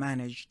woman has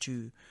managed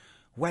to,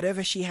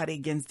 whatever she had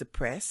against the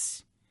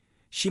press,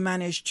 she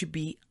managed to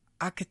be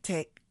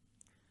architect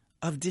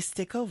of this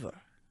takeover?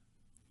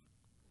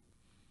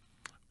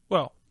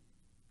 Well,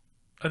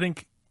 I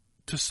think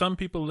to some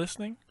people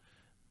listening,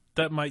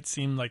 that might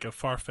seem like a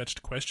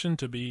far-fetched question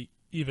to be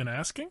even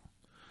asking.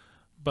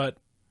 But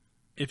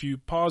if you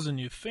pause and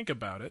you think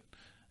about it,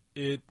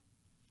 it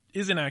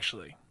isn't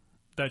actually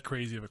that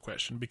crazy of a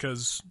question,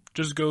 because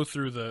just go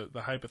through the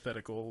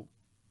hypothetical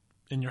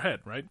in your head,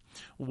 right?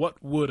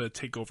 What would a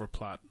takeover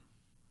plot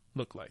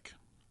look like?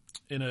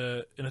 In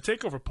a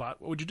takeover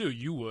plot, what would you do?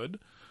 You would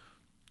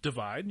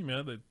divide. You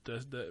know,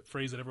 the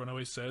phrase that everyone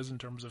always says in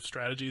terms of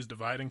strategy is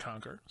divide and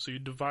conquer. So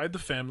you'd divide the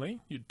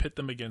family, you'd pit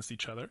them against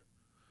each other.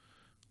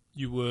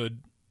 You would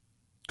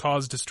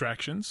cause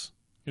distractions.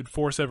 You'd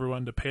force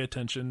everyone to pay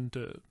attention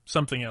to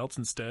something else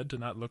instead, to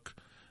not look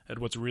at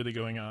what's really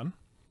going on.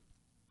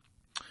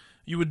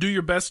 You would do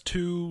your best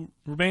to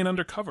remain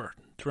undercover,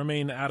 to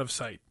remain out of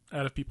sight,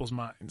 out of people's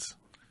minds,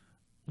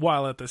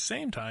 while at the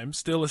same time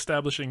still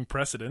establishing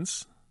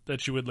precedents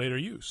that you would later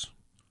use.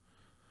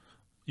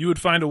 You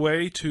would find a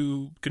way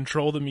to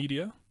control the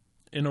media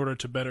in order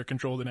to better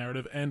control the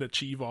narrative and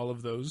achieve all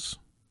of those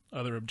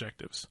other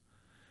objectives.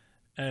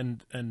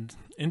 And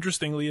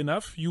interestingly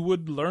enough, you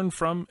would learn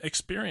from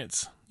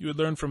experience. You would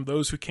learn from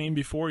those who came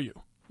before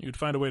you. You would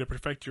find a way to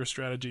perfect your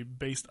strategy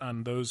based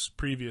on those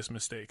previous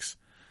mistakes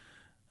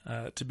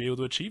to be able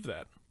to achieve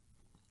that.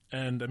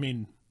 And I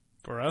mean,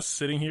 for us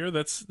sitting here,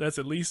 that's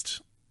at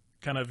least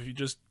kind of, if you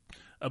just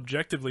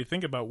objectively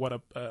think about what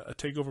a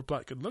takeover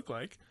plot could look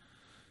like,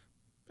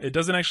 it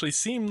doesn't actually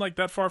seem like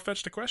that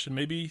far-fetched a question.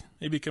 Maybe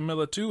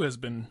Camilla too has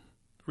been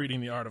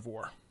reading The Art of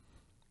War.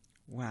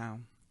 Wow.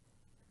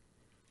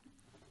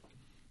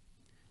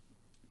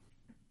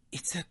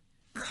 It's a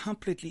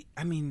completely,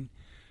 I mean,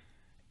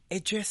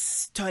 it just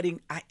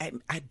starting,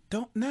 I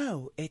don't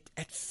know. I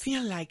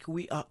feel like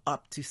we are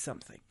up to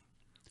something.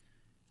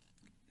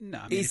 No,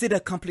 I mean, is it a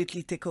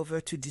completely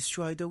takeover to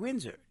destroy the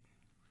Windsor?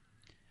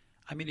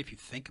 I mean, if you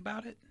think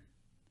about it,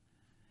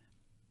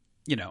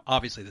 you know,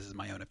 obviously this is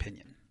my own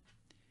opinion,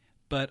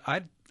 but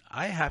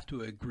I have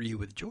to agree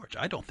with George.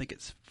 I don't think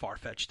it's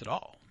far-fetched at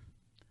all.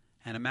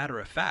 And a matter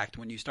of fact,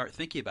 when you start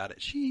thinking about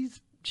it, she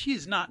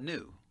is not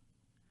new.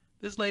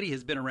 This lady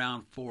has been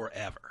around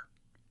forever.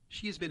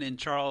 She has been in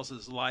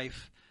Charles's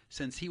life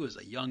since he was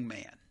a young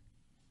man,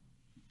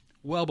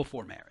 well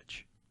before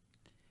marriage.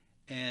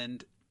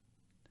 And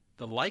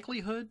the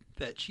likelihood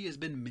that she has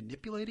been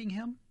manipulating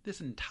him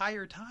this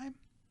entire time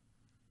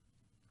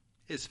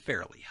is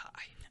fairly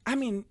high. I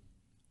mean,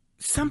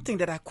 something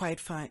that I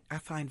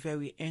find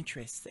very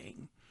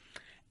interesting.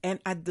 And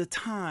at the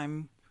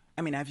time,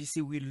 I mean,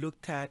 obviously we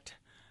looked at,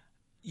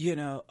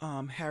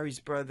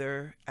 Harry's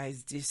brother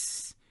as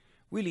this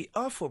really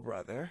awful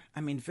brother.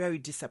 I mean, very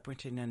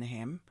disappointed in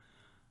him.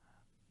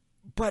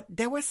 But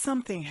there was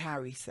something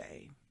Harry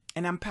say,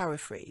 and I'm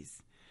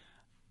paraphrasing,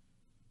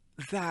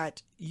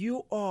 that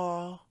you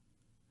are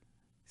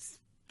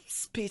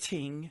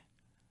spitting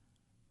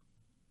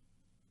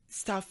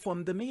stuff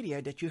from the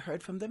media that you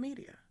heard from the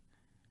media.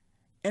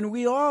 And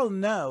we all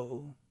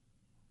know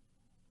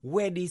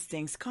where these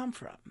things come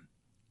from.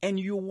 And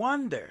you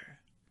wonder,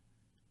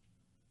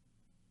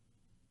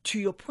 to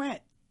your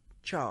point,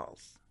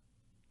 Charles,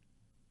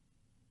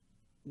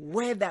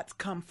 where that's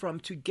come from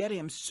to get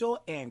him so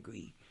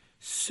angry,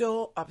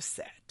 so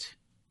upset.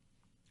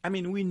 I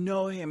mean, we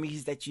know him,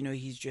 he's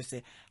just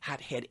a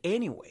hothead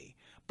anyway.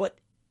 But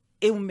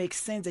it would make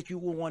sense that you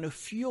would want to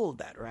fuel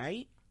that,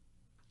 right?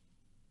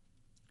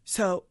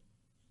 So,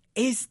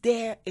 is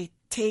there a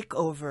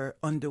takeover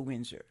on the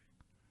Windsor?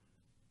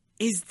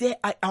 Is there?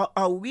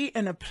 Are we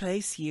in a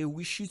place here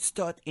we should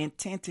start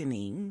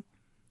entertaining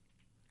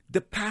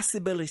the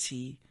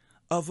possibility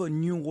of a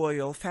new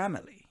royal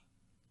family?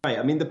 Right.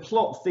 I mean, the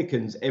plot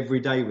thickens every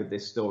day with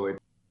this story.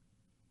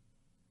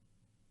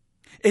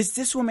 Is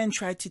this woman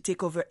trying to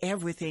take over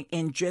everything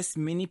and just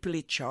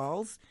manipulate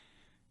Charles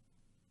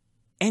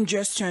and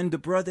just turn the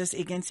brothers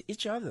against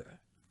each other?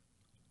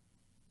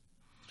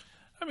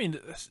 I mean,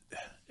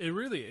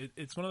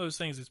 it's one of those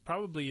things. It's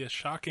probably a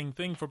shocking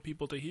thing for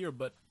people to hear,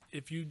 but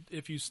if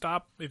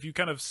you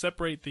kind of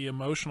separate the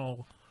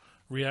emotional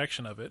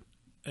reaction of it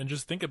and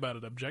just think about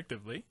it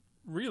objectively,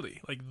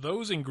 really, like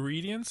those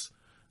ingredients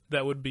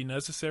that would be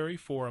necessary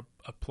for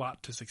a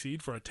plot to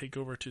succeed, for a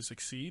takeover to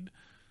succeed,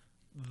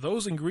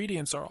 those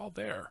ingredients are all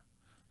there.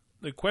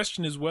 The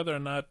question is whether or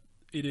not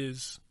it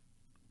is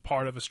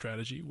part of a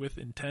strategy with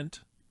intent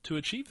to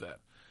achieve that.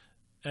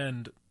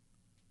 And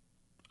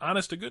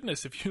honest to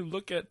goodness, if you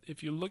look at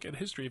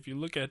history, if you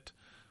look at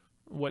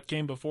what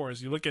came before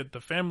us, you look at the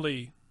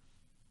family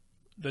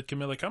that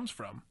Camilla comes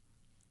from,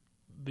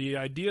 the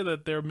idea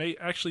that there may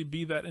actually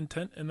be that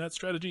intent and that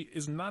strategy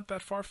is not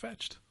that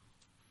far-fetched.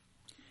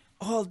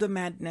 All the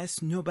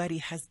madness, nobody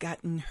has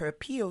gotten her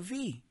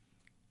POV.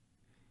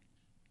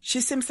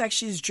 She seems like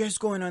she's just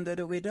going under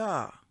the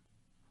radar.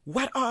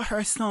 What are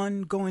her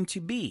son going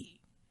to be?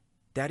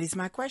 That is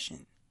my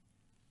question.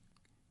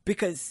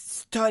 Because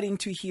starting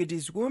to hear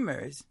these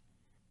rumors,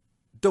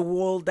 the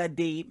role that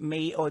they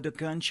may or the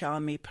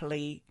grandchild may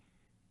play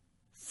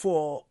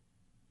for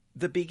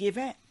the big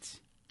event.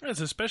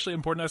 It's especially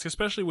important to ask,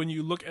 especially when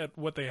you look at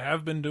what they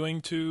have been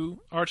doing to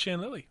Archie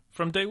and Lily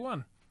from day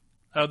one.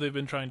 How they've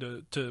been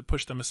trying to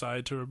push them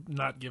aside, to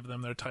not give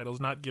them their titles,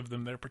 not give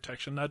them their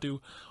protection, not do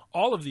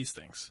all of these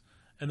things.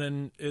 And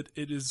then it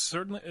is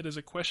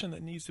a question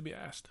that needs to be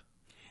asked.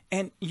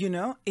 And,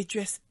 it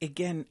just,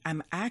 again,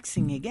 I'm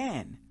asking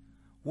again,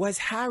 was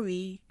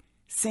Harry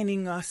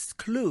sending us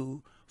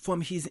clue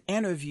from his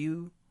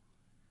interview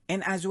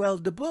and as well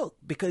the book?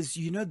 Because,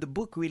 the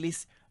book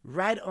released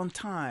right on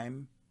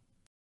time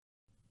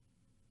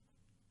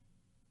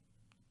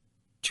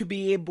to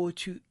be able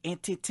to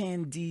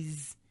entertain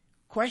these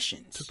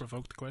questions. To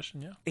provoke the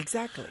question, yeah.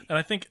 Exactly. And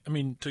I think,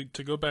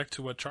 to go back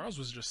to what Charles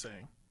was just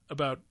saying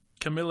about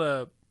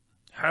Camilla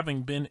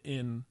having been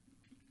in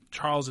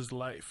Charles's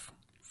life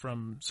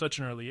from such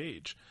an early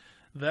age,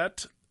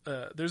 that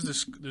there's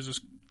this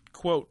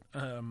quote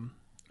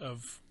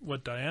of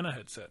what Diana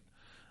had said,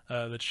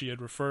 that she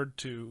had referred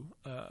to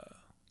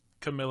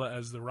Camilla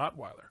as the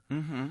Rottweiler.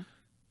 Mm-hmm.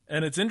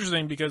 And it's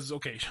interesting because,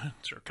 okay,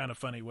 sure, kind of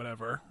funny,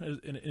 whatever,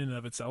 in and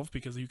of itself,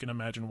 because you can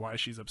imagine why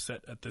she's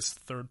upset at this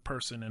third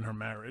person in her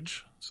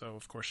marriage. So,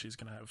 of course, she's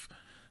going to have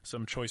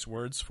some choice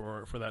words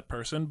for that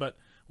person. But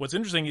what's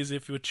interesting is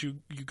if you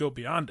go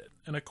beyond it.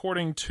 And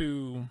according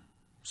to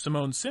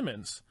Simone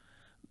Simmons,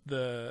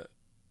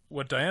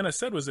 what Diana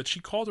said was that she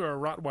called her a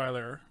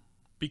Rottweiler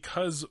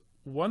because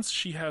once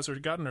she has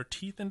gotten her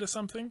teeth into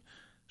something,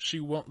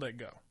 she won't let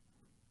go.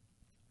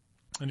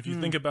 And if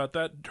you think about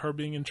that, her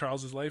being in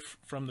Charles's life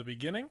from the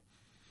beginning,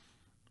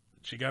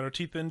 she got her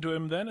teeth into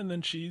him then, and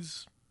then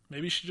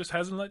maybe she just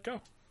hasn't let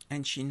go.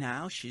 And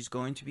she's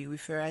going to be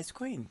with her as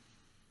queen.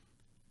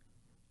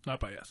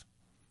 Not by us.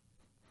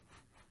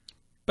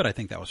 But I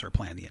think that was her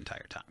plan the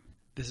entire time.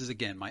 This is,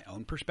 again, my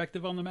own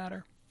perspective on the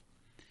matter,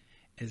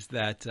 is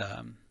that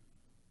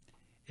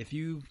if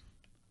you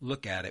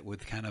look at it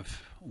with kind of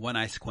one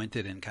eye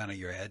squinted and kind of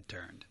your head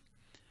turned,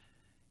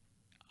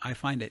 I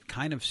find it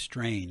kind of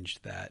strange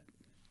that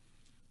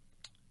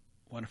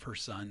one of her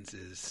sons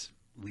is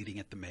leading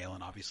at the Mail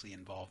and obviously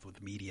involved with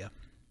media.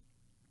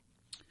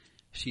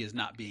 She is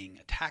not being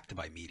attacked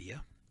by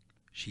media.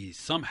 She's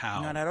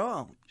somehow... Not at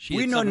all.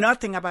 We know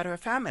nothing about her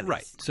family.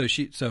 Right. So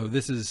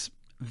this is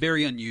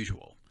very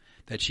unusual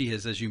that she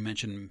has, as you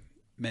mentioned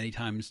many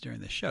times during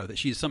the show, that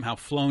she has somehow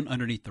flown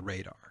underneath the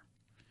radar.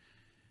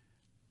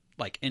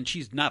 And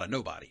she's not a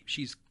nobody.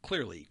 She's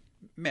clearly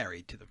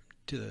married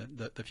to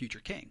the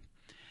future king.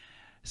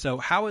 So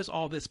how is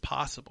all this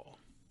possible?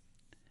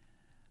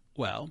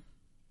 Well,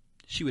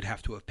 she would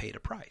have to have paid a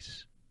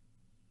price,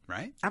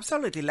 right?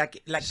 Absolutely.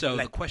 So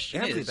like the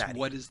question everybody. is,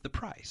 what is the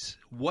price?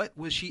 What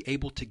was she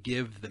able to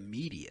give the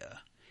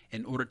media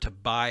in order to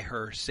buy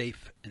her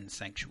safe and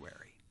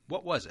sanctuary?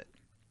 What was it?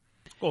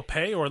 Well,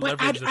 pay or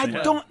but leverage. I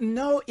don't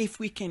know if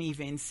we can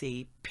even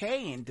say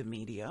pay in the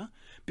media,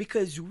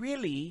 because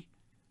really,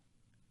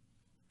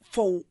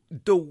 for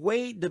the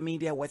way the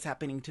media, what's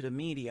happening to the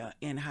media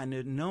and how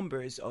the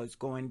numbers are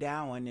going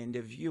down and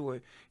the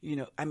viewer,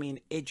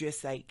 it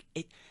just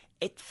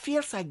it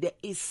feels like there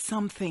is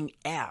something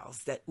else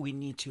that we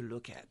need to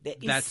look at. There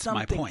is That's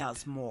something my point.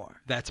 else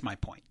more. That's my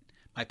point.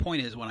 My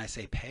point is when I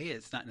say pay,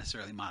 it's not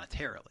necessarily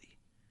monetarily.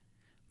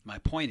 My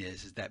point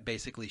is that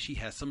basically she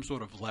has some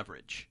sort of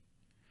leverage.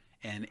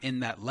 And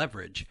in that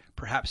leverage,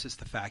 perhaps it's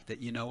the fact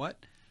that, you know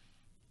what?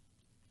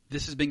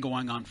 This has been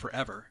going on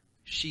forever.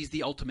 She's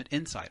the ultimate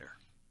insider.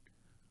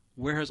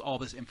 Where has all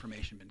this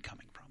information been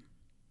coming from?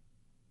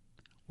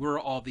 Where are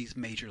all these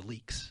major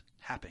leaks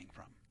happening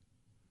from?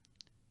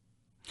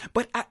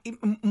 But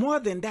more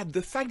than that,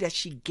 the fact that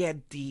she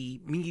get the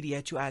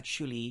media to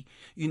actually,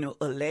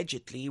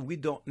 allegedly, we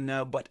don't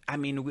know, but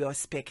we are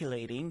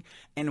speculating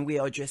and we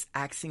are just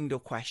asking the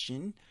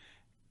question,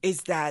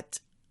 is that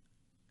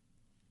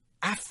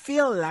I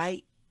feel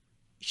like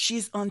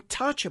she's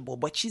untouchable,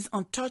 but she's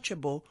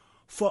untouchable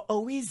for a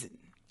reason.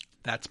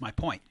 That's my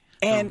point.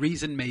 And the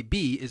reason may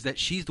be is that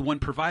she's the one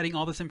providing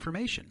all this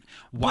information.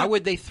 Why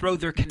would they throw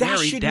their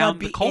canary down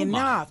the coal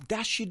mine?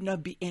 That should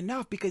not be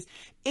enough, because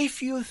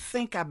if you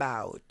think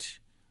about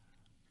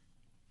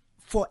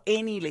for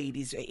any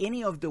ladies,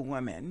 any of the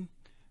women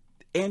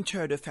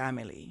enter the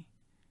family,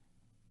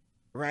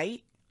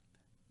 right?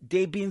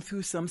 They've been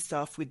through some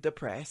stuff with the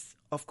press.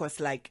 Of course,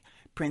 like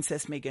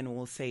Princess Meghan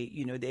will say,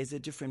 you know, there's a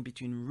difference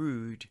between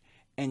rude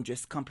and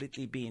just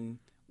completely being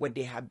what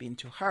they have been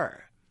to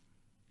her.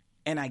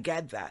 And I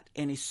get that,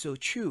 and it's so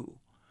true.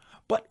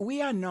 But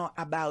we are not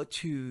about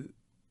to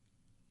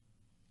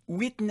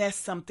witness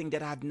something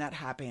that had not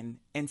happened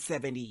in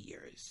 70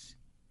 years.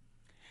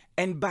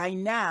 And by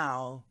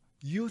now,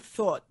 you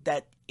thought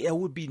that it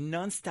would be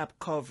nonstop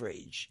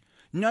coverage,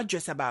 not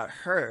just about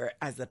her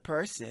as a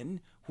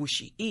person, who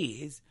she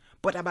is,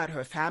 but about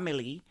her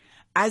family,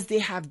 as they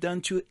have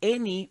done to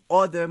any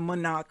other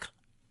monarch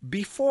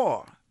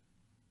before.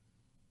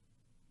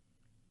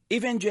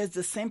 Even just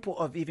the simple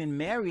of even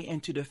Mary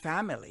into the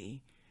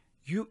family,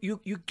 you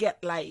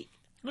get like...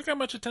 Look how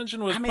much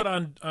attention was put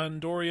on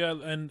Doria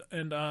and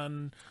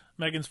on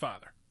Meghan's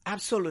father.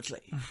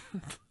 Absolutely.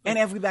 And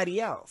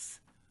everybody else.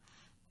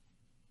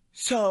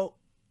 So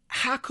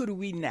how could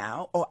we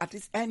now, or at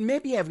least, and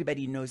maybe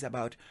everybody knows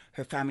about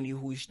her family,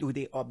 who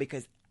they are,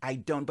 because I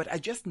don't, but I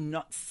just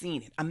not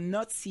seen it. I'm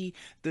not see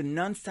the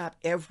nonstop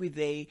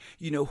everyday,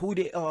 you know, who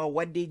they are,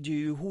 what they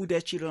do, who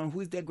their children,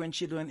 who's their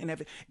grandchildren,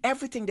 and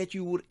everything that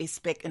you would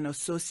expect an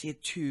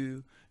associate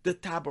to the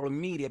tabloid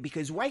media,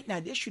 because right now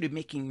they should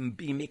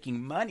be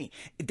making money.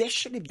 There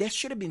should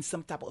have been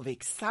some type of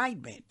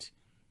excitement,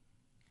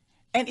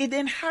 and it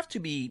didn't have to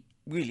be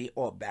really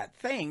all bad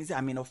things.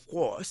 I mean, of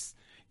course,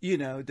 you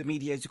know, the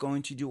media is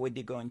going to do what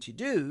they're going to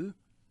do.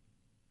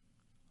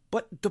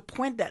 But the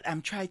point that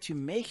I'm trying to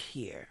make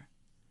here,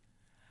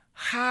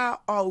 how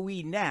are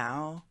we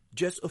now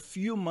just a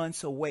few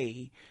months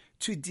away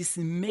to this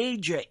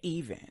major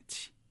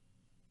event?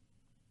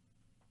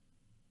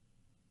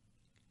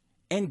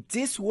 And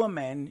this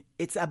woman,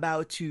 it's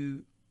about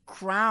to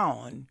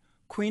crown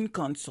Queen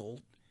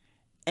Consort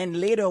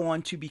and later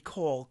on to be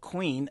called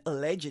Queen,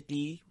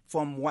 allegedly,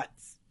 from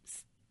what's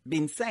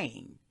been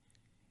saying.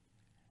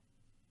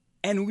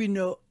 And we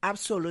know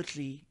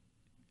absolutely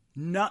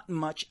not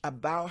much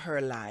about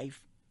her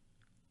life,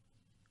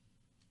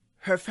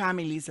 her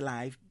family's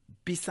life,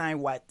 beside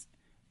what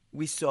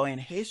we saw in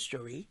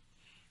history.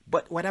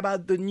 But what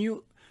about the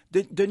new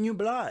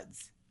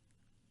bloods?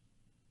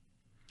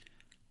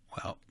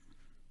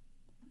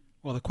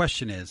 Well, the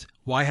question is,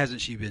 why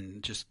hasn't she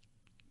been just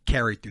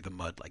carried through the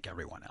mud like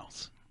everyone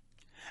else?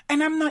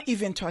 And I'm not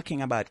even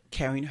talking about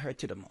carrying her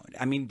to the mud.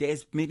 I mean,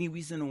 there's many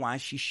reasons why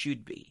she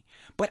should be.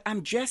 But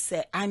I'm just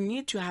saying, I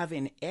need to have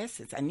an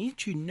essence. I need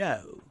to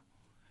know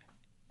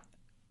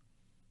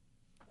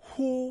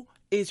who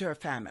is her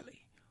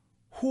family.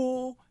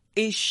 Who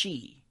is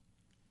she?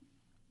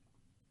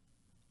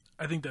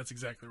 I think that's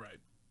exactly right.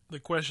 The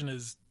question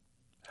is,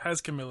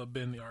 has Camilla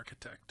been the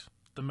architect,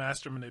 the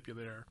master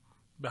manipulator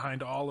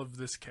behind all of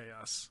this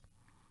chaos?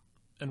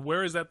 And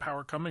where is that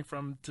power coming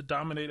from to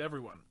dominate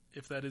everyone,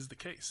 if that is the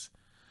case?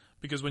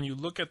 Because when you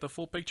look at the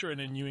full picture and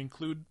then you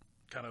include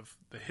kind of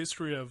the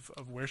history of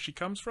where she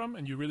comes from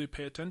and you really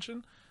pay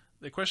attention,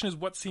 the question is,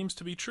 what seems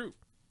to be true?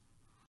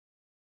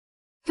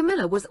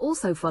 Camilla was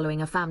also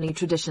following a family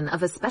tradition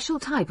of a special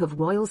type of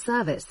royal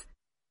service.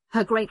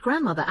 Her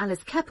great-grandmother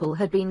Alice Keppel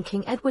had been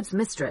King Edward's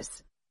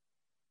mistress.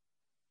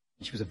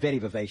 She was a very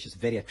vivacious,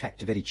 very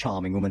attractive, very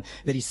charming woman,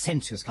 very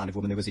sensuous kind of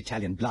woman. There was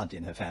Italian blood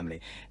in her family.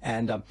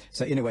 And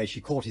so in a way she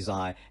caught his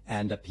eye,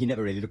 and he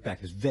never really looked back.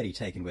 He was very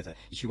taken with her.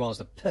 She was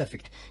the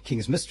perfect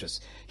king's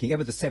mistress. King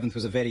Edward VII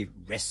was a very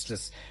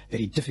restless,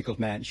 very difficult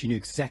man. She knew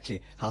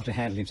exactly how to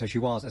handle him. So she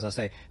was, as I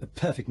say, the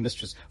perfect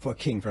mistress for a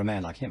king, for a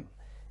man like him.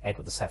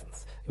 Edward VII,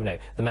 you know,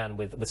 the man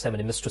with so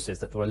many mistresses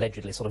that there were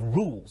allegedly sort of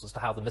rules as to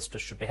how the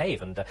mistress should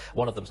behave, and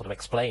one of them sort of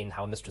explained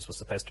how a mistress was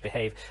supposed to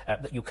behave,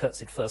 that you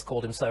curtsied first,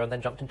 called him sir, and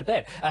then jumped into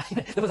bed.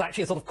 There was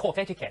actually a sort of court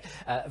etiquette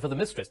for the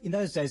mistress. In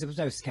those days, there was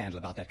no scandal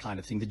about that kind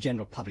of thing. The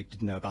general public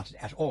didn't know about it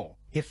at all.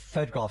 If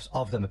photographs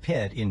of them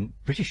appeared in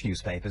British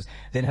newspapers,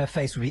 then her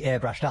face would be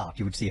airbrushed out.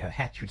 You would see her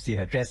hat, you would see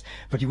her dress,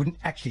 but you wouldn't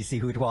actually see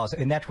who it was.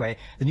 In that way,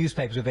 the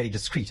newspapers were very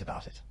discreet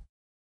about it.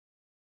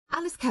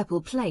 Alice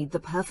Keppel played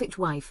the perfect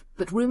wife,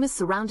 but rumours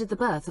surrounded the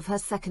birth of her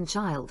second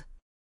child.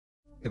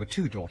 There were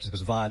two daughters. There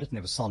was Violet and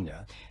there was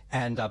Sonia.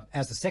 And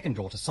as the second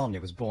daughter,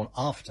 Sonia, was born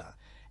after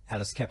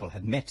Alice Keppel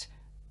had met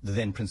the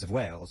then Prince of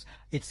Wales,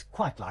 it's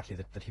quite likely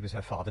that he was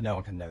her father. No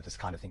one can know this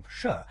kind of thing for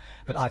sure.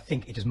 But I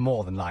think it is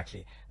more than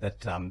likely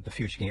that the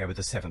future King Edward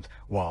VII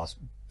was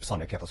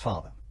Sonia Keppel's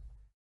father.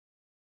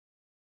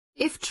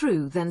 If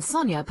true, then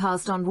Sonia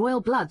passed on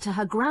royal blood to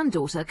her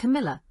granddaughter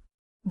Camilla.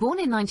 Born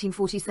in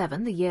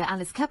 1947, the year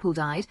Alice Keppel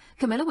died,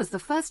 Camilla was the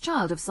first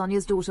child of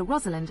Sonia's daughter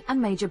Rosalind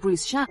and Major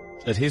Bruce Shat.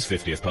 At his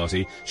 50th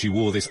party, she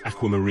wore this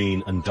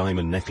aquamarine and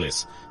diamond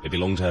necklace. It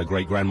belonged to her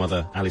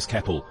great-grandmother, Alice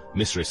Keppel,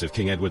 mistress of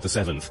King Edward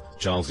VII,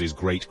 Charles's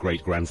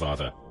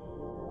great-great-grandfather.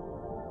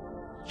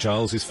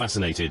 Charles is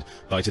fascinated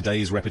by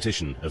today's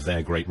repetition of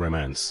their great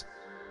romance.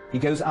 He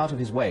goes out of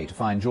his way to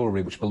find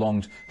jewellery which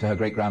belonged to her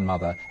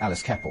great-grandmother,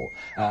 Alice Keppel.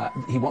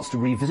 He wants to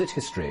revisit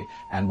history,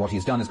 and what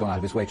he's done is gone out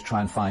of his way to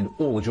try and find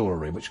all the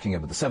jewellery which King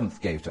Edward VII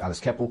gave to Alice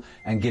Keppel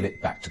and give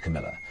it back to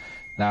Camilla.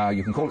 Now,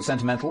 you can call it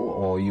sentimental,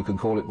 or you can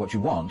call it what you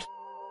want.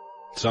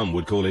 Some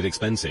would call it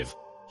expensive.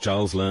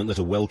 Charles learned that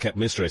a well-kept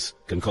mistress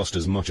can cost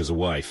as much as a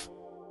wife.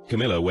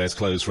 Camilla wears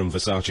clothes from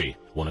Versace,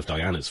 one of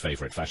Diana's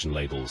favourite fashion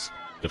labels.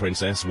 The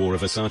princess wore a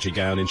Versace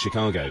gown in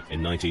Chicago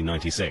in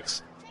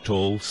 1996.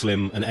 Tall,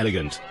 slim and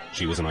elegant,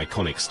 she was an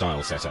iconic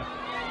style setter.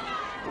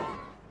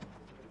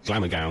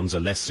 Glamour gowns are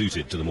less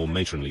suited to the more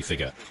matronly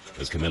figure,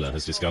 as Camilla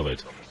has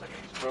discovered.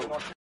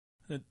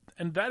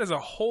 And that is a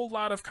whole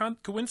lot of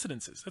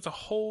coincidences. That's a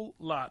whole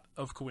lot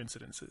of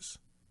coincidences.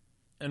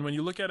 And when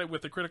you look at it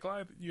with the critical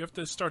eye, you have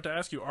to start to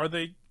ask you, are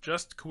they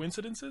just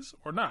coincidences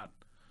or not?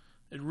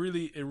 It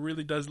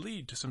really does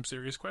lead to some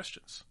serious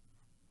questions.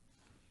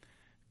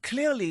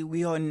 Clearly,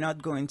 we are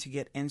not going to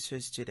get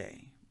answers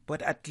today,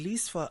 but at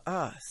least for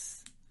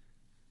us,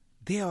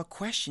 there are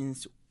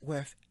questions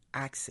worth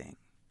asking,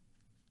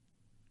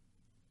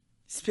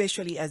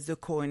 especially as the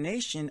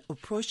coronation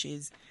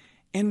approaches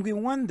and we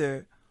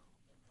wonder,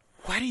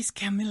 what is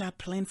Camilla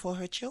playing for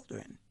her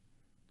children?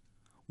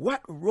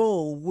 What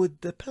role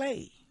would they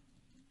play?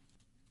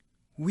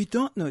 We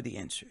don't know the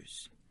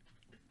answers,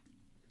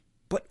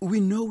 but we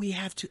know we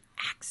have to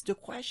ask the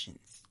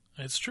questions.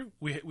 It's true.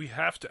 We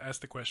have to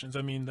ask the questions.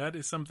 I mean, that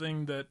is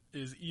something that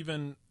is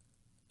even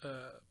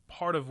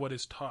part of what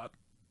is taught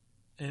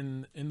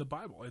in the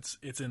Bible.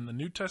 It's in the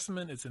New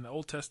Testament. It's in the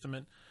Old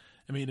Testament.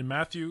 I mean, in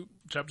Matthew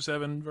chapter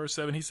 7, verse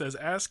 7, he says,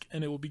 "Ask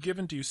and it will be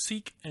given to you.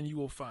 Seek and you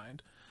will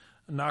find.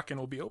 Knock and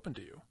it will be open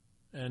to you."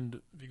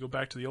 And if you go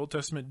back to the Old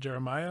Testament,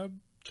 Jeremiah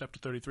chapter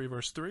 33,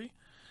 verse 3,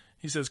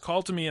 he says,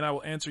 "Call to me and I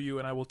will answer you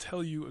and I will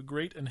tell you a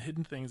great and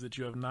hidden things that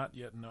you have not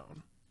yet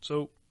known."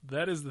 So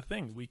that is the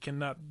thing. We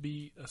cannot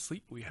be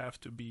asleep. We have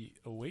to be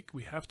awake.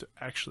 We have to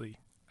actually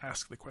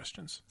ask the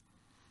questions.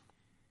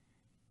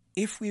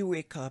 If we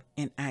wake up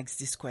and ask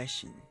this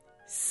question,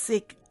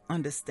 seek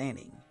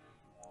understanding,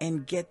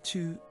 and get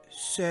to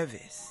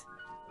service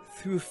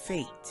through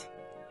faith,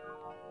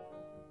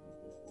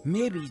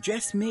 maybe,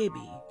 just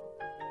maybe,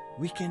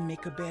 we can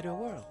make a better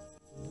world.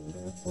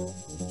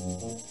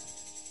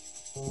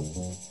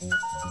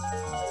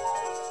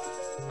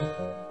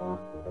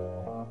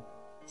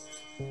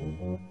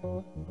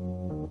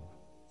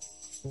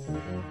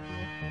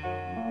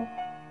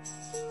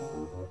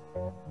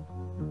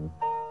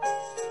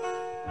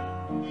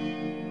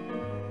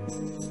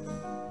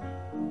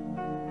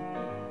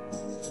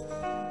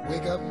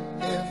 Wake up,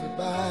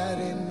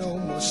 everybody, no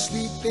more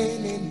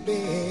sleeping in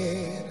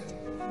bed.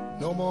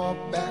 No more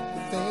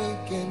back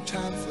thinking,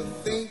 time for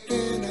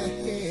thinking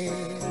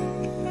ahead.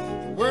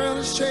 The world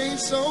has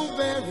changed so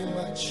very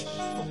much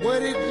from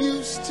what it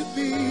used to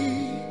be.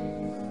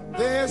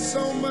 There's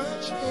so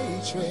much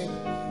hatred,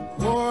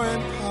 war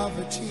and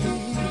poverty.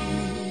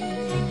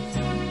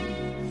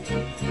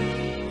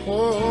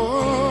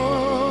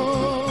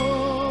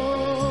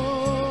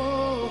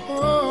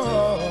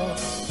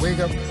 Wake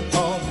up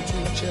all the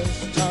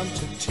teachers, time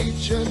to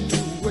teach a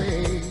new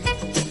way.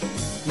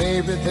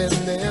 Maybe then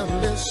they'll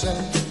listen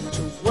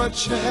to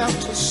what you have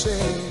to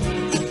say.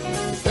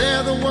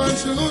 They're the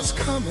ones who's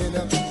coming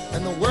up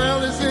and the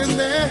world is in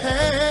their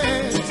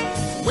hands.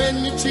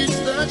 When you teach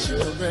the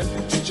children,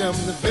 teach them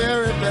the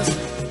very best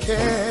you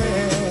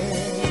can.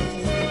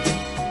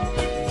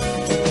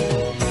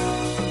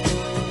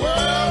 The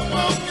world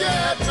won't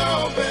get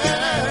no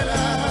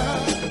better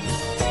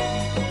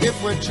if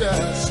we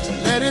just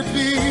let it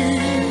be.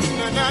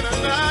 Na, na, na,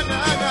 na,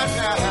 na, na,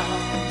 na.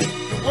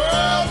 The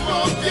world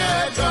won't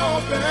get no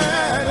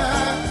better.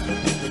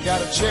 We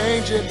gotta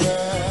change it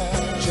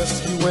now,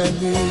 just you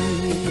and me.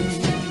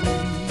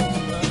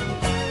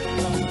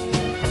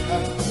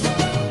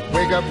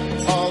 Wake up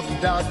all the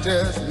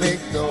doctors,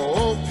 make the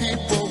old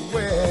people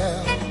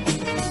well.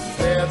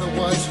 They're the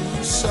ones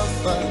who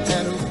suffer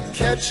and who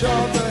catch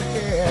all the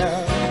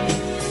hair.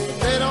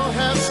 They don't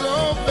have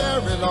so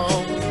very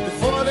long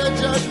before their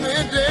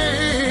judgment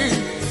day.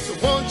 So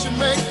won't you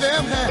make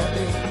them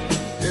happy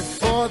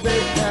before they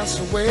pass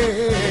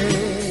away?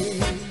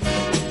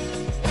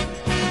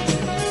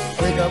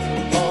 Wake up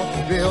all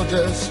the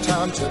builders,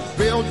 time to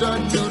build a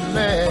new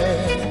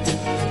land.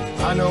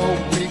 I know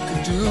we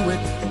could do it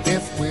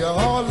if we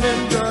all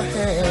lend a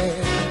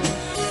hand.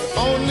 The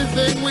only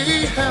thing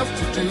we have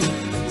to do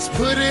is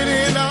put it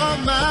in our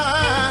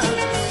minds.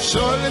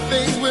 Surely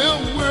things will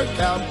work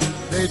out.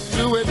 They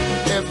do it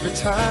every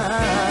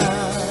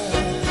time.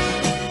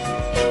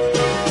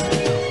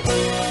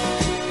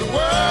 The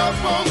world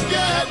won't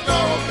get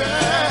no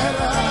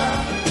better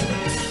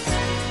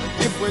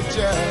if we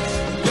just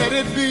let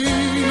it be.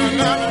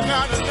 Na, na,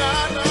 na, na,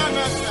 na,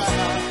 na, na.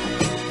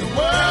 The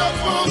world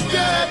won't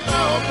get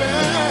no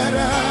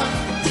better.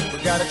 We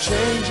gotta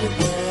change it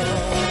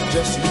now,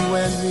 just you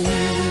and me.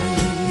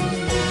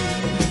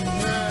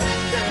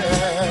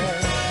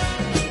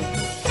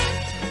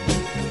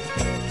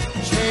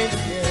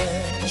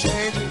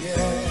 Change it, yeah,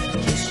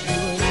 just you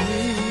and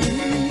me.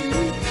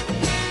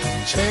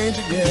 change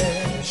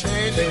again.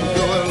 Change again. Can't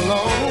do it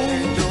alone.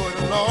 Can't do it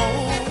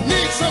alone.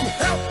 Need some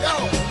help,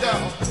 y'all.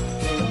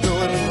 Can't do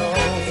it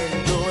alone.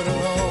 Can't do it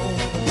alone.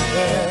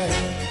 Yeah,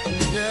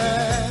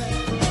 yeah.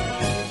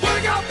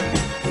 Wake up,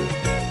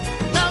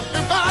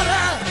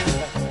 everybody.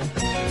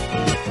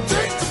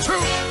 Taste the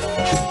truth.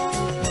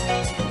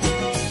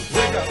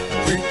 Wake up,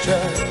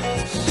 preachers.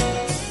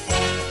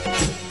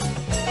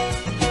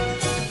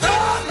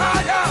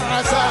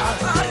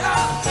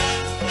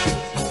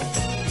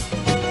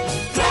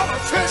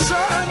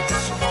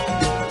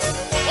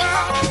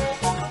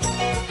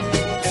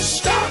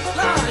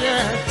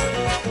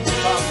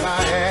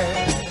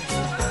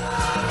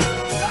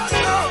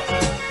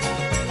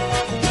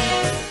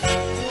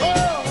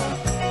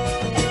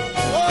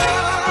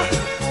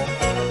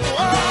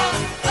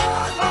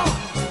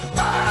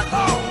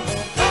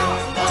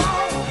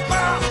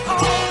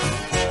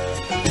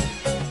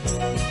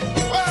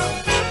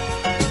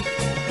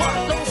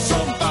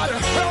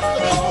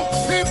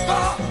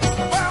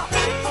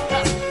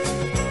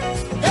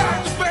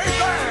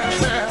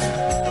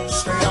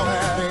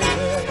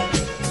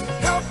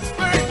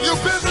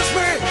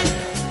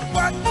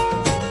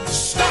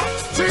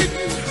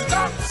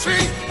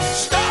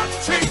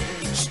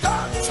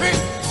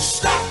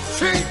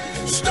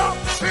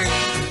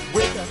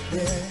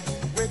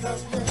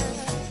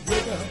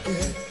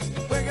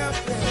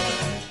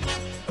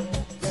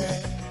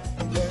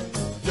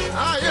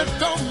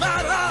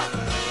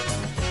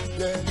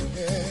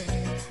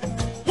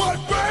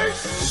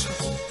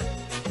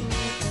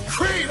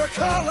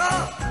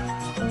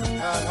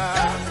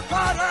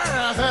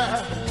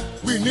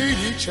 We need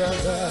each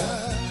other.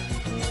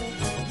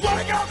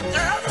 Wake up,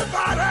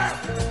 everybody.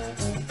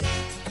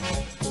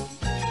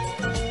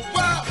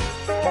 Well,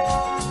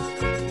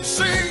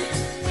 see,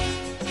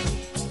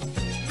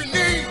 we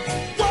need,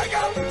 wake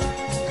up,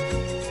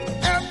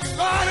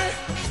 everybody.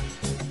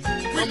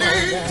 We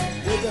need,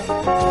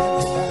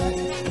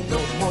 no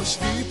more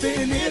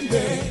sleeping in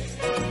bed.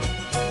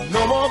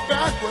 No more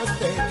backward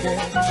thinking,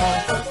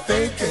 time for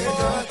thinking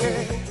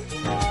again.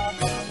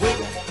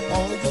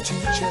 All the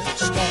teachers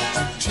start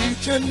to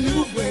teach a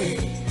new way.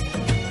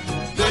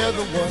 They're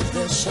the ones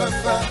that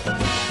suffer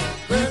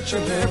each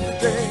and every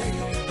day.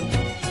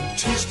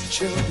 Teach the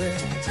children,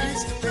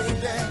 teach the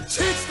babies,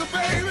 teach the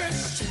babies,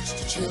 teach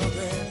the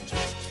children,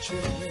 teach the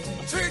children,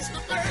 teach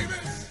the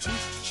babies,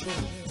 teach the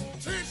children,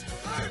 teach the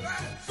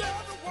babies.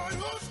 They're the one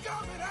who's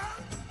coming out.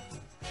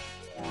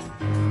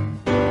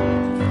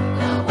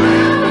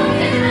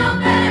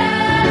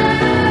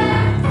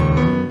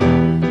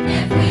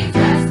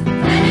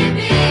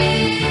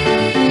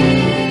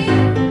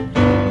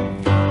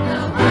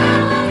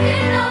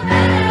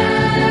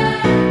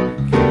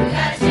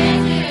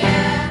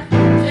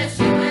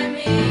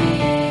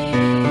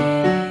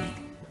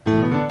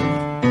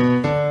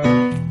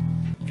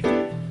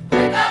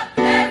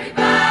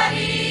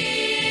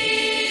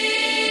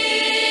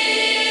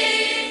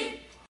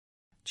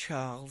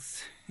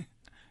 Charles,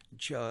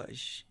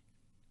 Josh,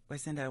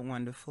 wasn't that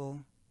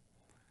wonderful?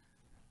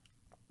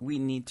 We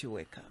need to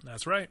wake up.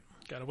 That's right.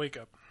 Gotta wake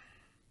up.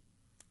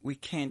 We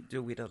can't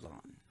do it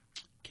alone.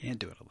 Can't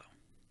do it alone.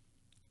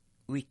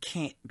 We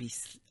can't be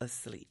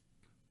asleep.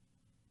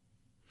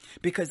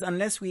 Because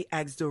unless we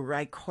ask the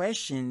right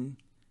question,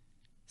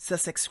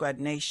 Sussex Squad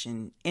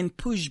Nation, and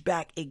push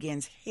back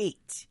against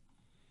hate,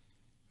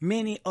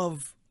 many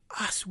of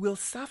us will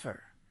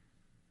suffer.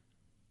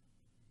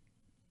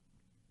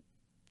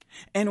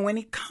 And when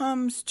it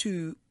comes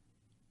to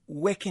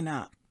waking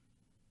up,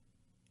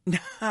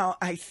 now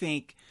I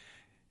think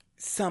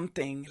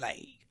something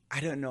like, I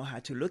don't know how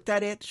to look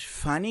at it,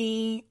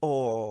 funny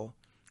or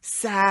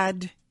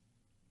sad.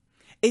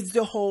 It's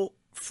the whole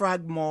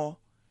Frogmore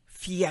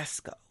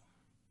fiasco.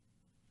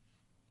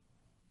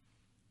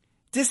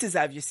 This is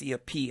obviously a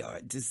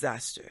PR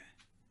disaster.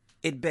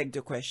 It begs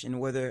the question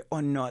whether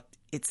or not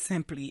it's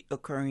simply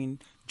occurring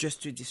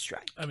just to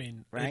distract. I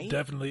mean, right? It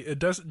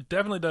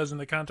definitely does in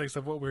the context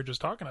of what we were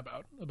just talking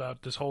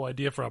about this whole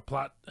idea for a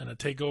plot and a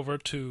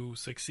takeover to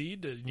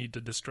succeed. You need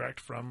to distract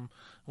from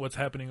what's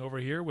happening over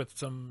here with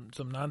some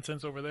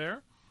nonsense over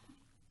there.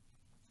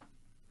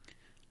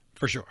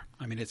 For sure.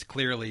 I mean, it's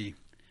clearly,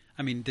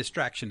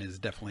 distraction is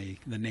definitely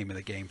the name of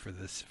the game for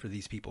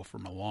these people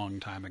from a long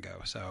time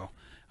ago. So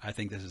I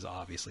think this is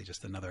obviously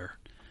just another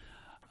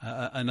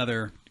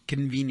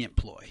convenient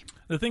ploy.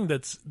 The thing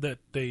that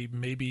they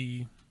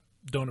maybe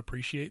don't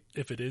appreciate,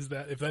 if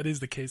that is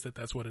the case,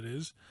 that's what it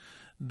is,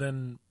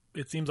 then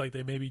it seems like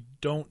they maybe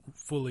don't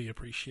fully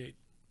appreciate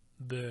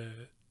the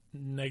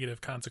negative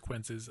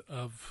consequences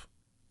of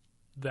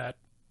that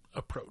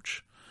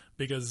approach.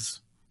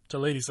 Because to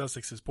Lady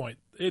Sussex's point,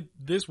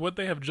 what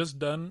they have just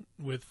done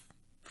with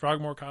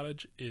Frogmore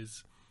Cottage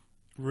is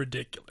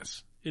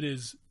ridiculous. It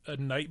is a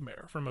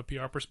nightmare from a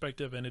PR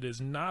perspective, and it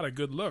is not a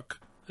good look,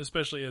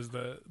 especially as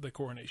the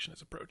coronation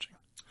is approaching.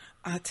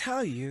 I'll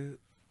tell you,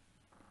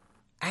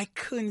 I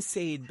couldn't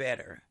say it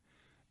better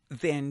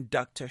than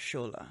Dr.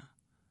 Scholler.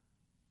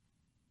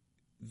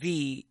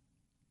 The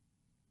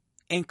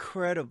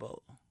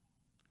incredible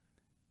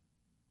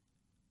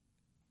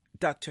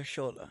Dr.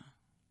 Scholler.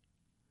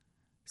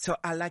 So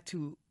I like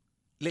to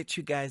let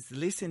you guys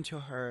listen to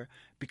her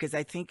because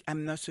I think,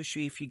 I'm not so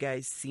sure if you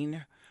guys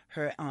seen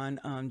her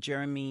on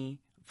Jeremy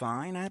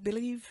Vine, I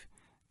believe,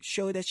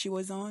 show that she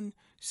was on.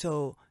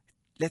 So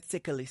let's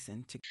take a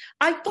listen.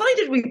 I find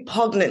it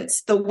repugnant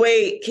the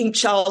way King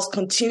Charles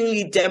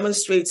continually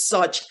demonstrates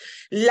such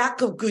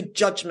lack of good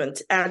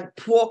judgment and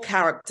poor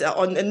character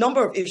on a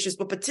number of issues,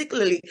 but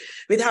particularly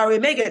with Harry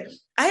and Meghan.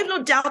 I have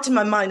no doubt in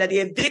my mind that the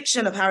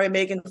eviction of Harry and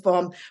Meghan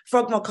from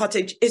Frogmore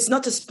Cottage is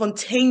not a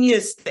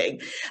spontaneous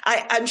thing.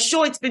 I'm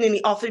sure it's been in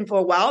the offing for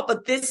a while,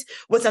 but this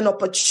was an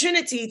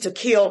opportunity to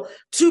kill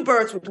two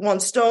birds with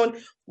one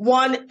stone.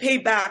 One,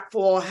 payback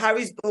for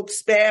Harry's book,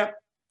 Spare,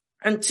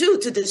 and two,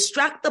 to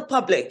distract the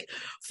public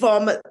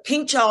from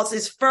King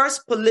Charles's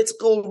first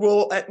political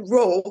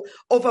role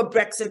over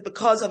Brexit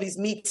because of his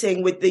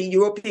meeting with the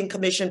European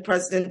Commission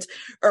President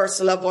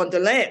Ursula von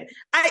der Leyen.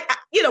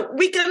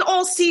 We can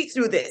all see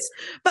through this,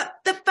 but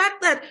the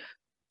fact that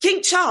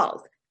King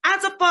Charles,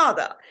 as a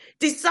father,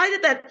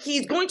 decided that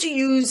he's going to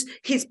use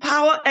his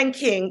power and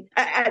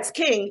as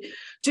king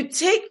to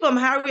take from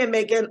Harry and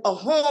Meghan a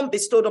home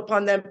bestowed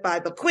upon them by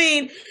the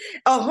Queen,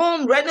 a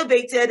home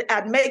renovated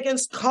at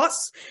Meghan's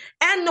cost,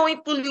 and knowing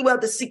fully well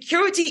the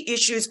security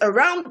issues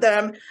around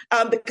them,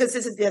 because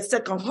this is their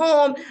second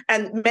home,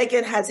 and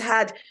Meghan has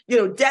had,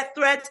 death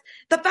threats.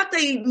 The fact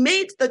that he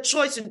made the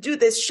choice to do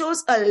this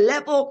shows a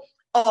level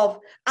of,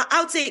 I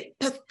would say,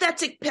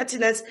 pathetic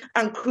pettiness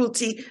and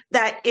cruelty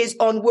that is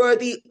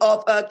unworthy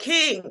of a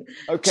king.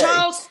 Okay.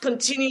 Charles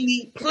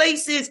continually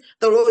places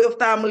the royal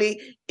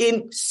family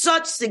in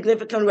such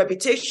significant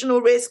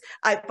reputational risk.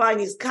 I find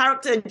his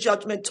character and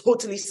judgment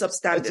totally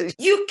substandard.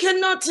 You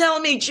cannot tell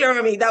me,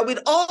 Jeremy, that with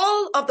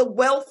all of the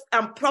wealth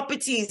and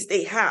properties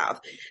they have,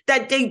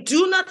 that they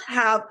do not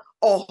have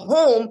a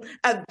home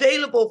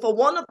available for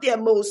one of their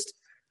most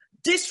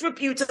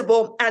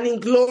disreputable and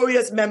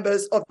inglorious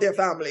members of their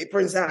family,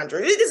 Prince Andrew.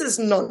 This is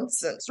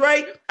nonsense,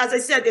 right? As I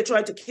said, they're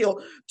trying to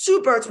kill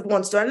two birds with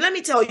one stone. And let me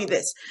tell you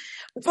this.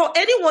 For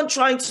anyone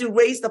trying to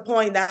raise the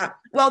point that,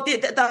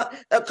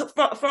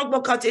 the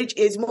Frogmore Cottage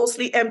is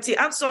mostly empty,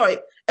 I'm sorry,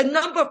 a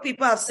number of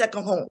people have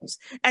second homes.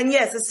 And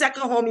yes, the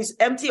second home is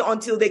empty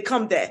until they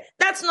come there.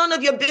 That's none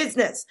of your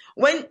business.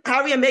 When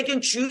Harry and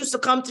Meghan choose to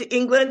come to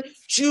England,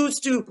 choose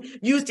to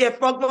use their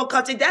Frogmore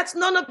Cottage, that's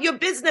none of your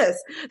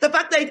business. The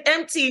fact that it's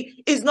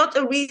empty is not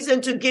a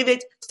reason to give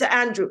it to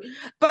Andrew.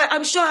 But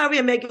I'm sure Harry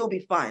and Meghan will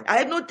be fine. I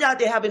have no doubt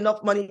they have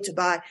enough money to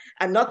buy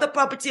another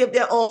property of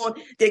their own.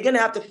 They're going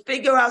to have to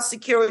figure out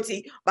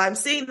security. But I'm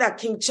saying that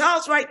King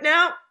Charles right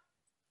now,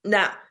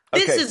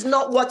 this is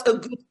not what a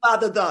good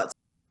father does.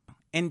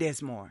 And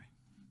there's more.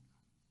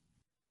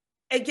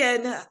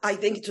 Again, I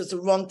think it was the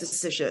wrong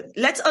decision.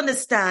 Let's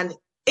understand,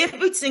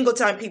 every single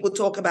time people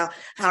talk about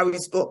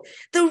Harry's book,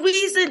 the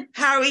reason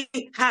Harry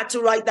had to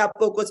write that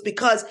book was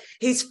because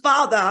his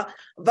father,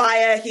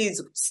 via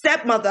his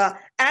stepmother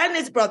and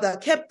his brother,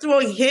 kept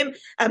throwing him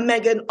and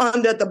Meghan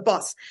under the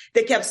bus.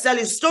 They kept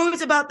selling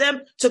stories about them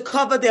to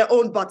cover their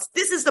own butts.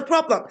 This is the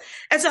problem.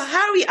 And so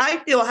Harry,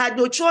 I feel, had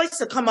no choice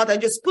to come out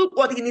and just put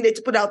what he needed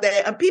to put out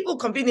there. And people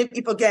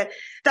conveniently forget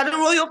that the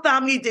royal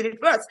family did it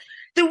first.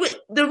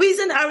 The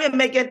reason Harry and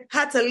Meghan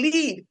had to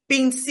leave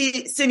being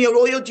senior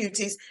royal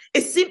duties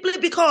is simply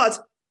because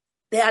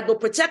they had no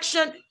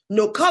protection,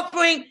 no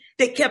covering.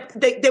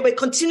 They were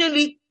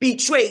continually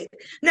betrayed.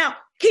 Now,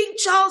 King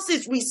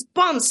Charles's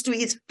response to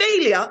his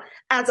failure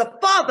as a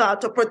father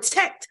to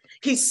protect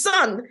his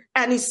son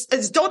and his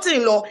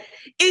daughter-in-law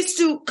is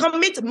to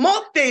commit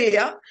more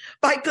failure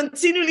by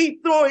continually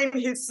throwing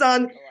his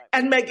son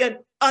and Meghan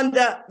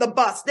under the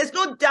bus. There's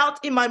no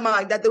doubt in my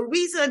mind that the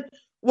reason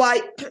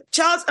why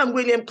Charles and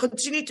William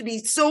continue to be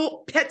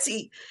so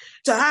petty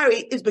to Harry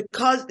is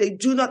because they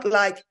do not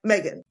like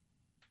Meghan.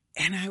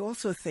 And I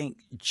also think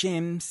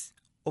James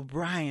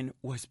O'Brien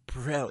was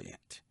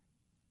brilliant.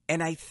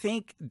 And I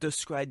think the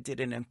scribe did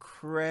an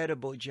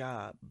incredible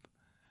job.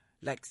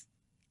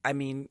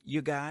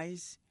 You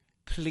guys,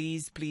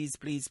 please, please,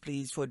 please,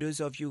 please, for those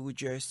of you who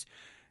just,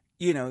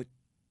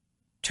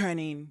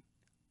 turning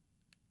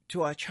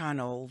to our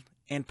channel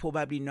and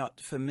probably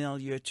not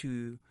familiar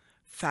to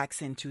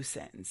Facts and Two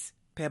Cents,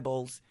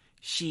 Pebbles,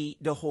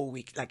 the whole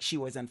week, she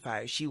was on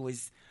fire. She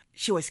was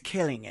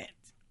killing it.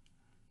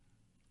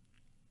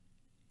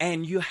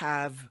 And you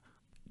have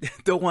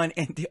the one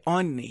and the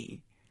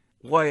only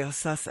Royal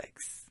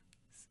Sussex.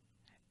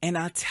 And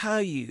I'll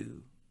tell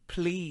you,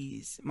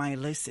 please, my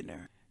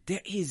listener,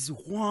 there is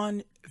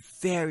one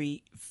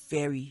very,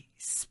 very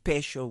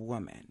special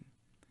woman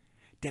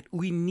that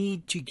we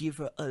need to give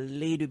her a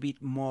little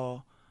bit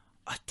more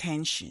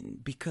attention,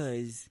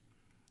 because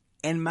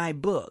in my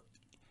book,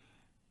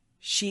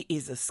 she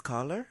is a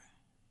scholar.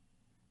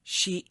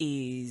 She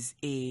is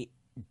a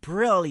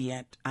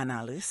brilliant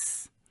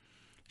analyst.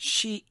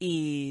 She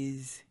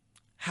is,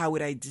 how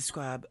would I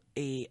describe,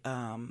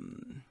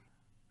 an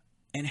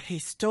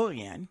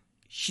historian.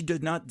 She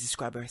does not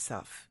describe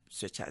herself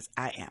such as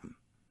I am.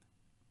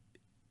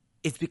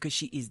 It's because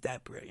she is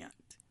that brilliant.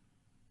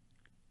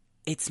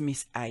 It's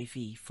Miss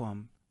Ivy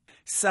from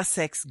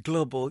Sussex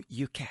Global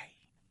UK.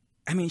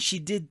 I mean, she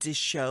did this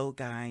show,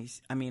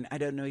 guys. I mean, I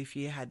don't know if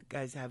you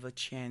guys have a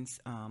chance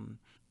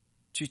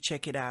to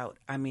check it out.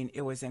 I mean,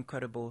 it was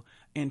incredible.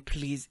 And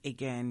please,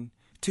 again,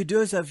 to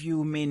those of you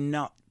who may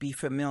not be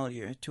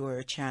familiar to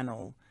her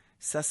channel,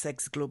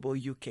 Sussex Global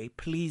UK,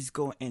 please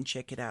go and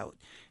check it out.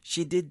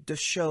 She did this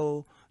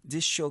show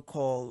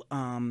called,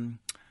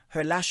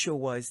 her last show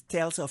was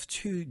Tales of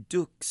Two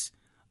Dukes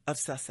of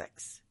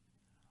Sussex.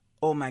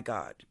 Oh my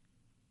God.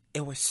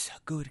 It was so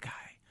good,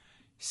 guy.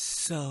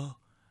 So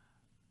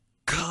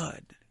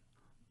good.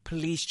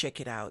 Please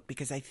check it out,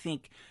 because I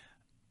think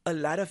a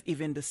lot of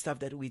even the stuff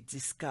that we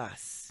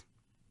discuss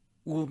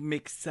will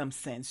make some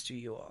sense to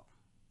you all.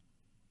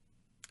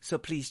 So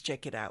please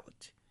check it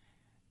out.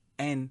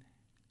 And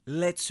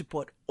let's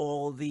support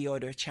all the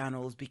other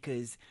channels,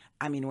 because,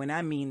 I mean, when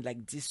I mean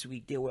like this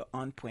week, they were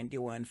on point, they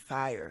were on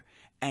fire,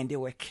 and they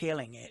were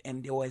killing it,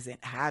 and they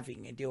wasn't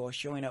having it. They were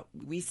showing up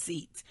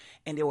receipts,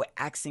 and they were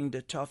asking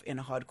the tough and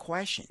hard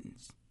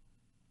questions.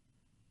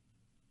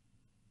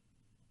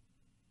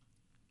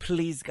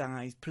 Please,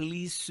 guys,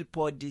 please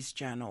support these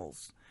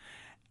channels.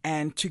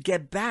 And to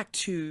get back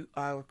to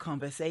our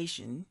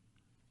conversation,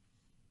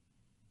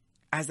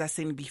 as I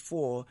said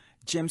before,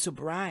 James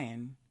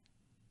O'Brien,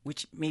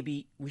 which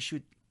maybe we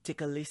should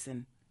take a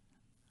listen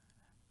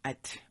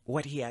at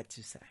what he had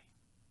to say.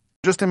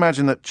 Just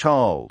imagine that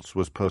Charles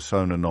was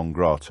persona non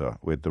grata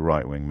with the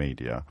right-wing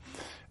media,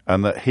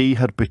 and that he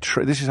had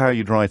betrayed. This is how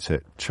you'd write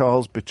it.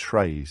 Charles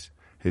betrays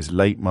his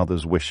late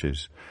mother's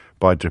wishes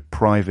by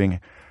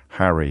depriving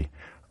Harry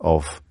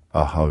of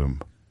a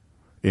home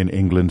in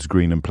England's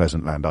green and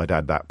pleasant land. I'd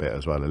add that bit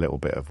as well, a little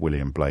bit of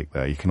William Blake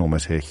there. You can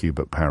almost hear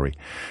Hubert Parry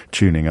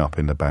tuning up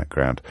in the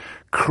background.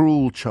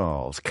 Cruel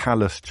Charles,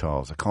 callous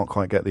Charles. I can't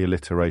quite get the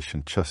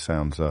alliteration. Just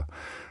sounds a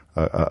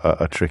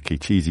tricky.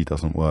 Cheesy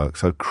doesn't work.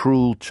 So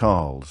Cruel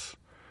Charles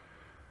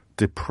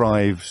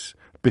betrays.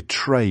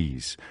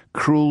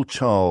 Cruel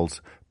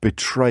Charles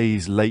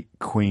betrays late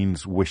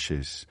Queen's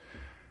wishes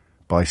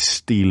by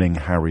stealing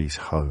Harry's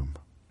home.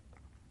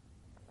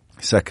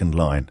 Second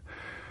line.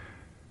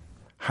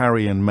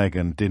 Harry and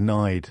Meghan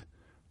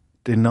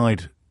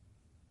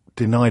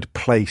denied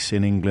place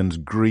in England's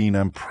green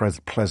and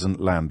pleasant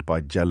land by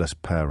jealous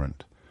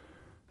parent.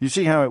 You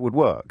see how it would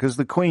work? Because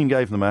the Queen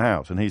gave them a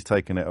house and he's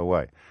taken it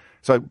away.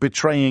 So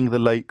betraying the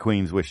late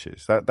Queen's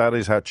wishes. That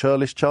is how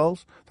Churlish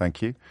Charles.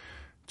 Thank you.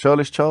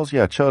 Churlish Charles?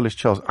 Yeah, Churlish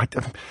Charles.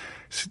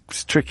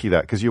 It's tricky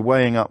that, because you're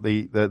weighing up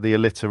the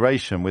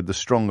alliteration with the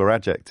stronger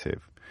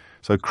adjective.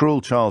 So Cruel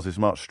Charles is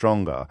much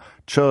stronger.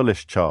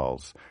 Churlish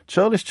Charles.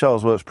 Churlish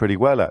Charles works pretty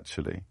well,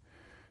 actually.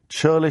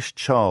 Churlish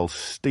Charles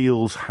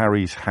steals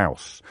Harry's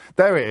house.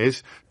 There it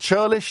is.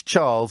 Churlish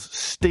Charles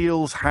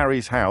steals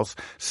Harry's house.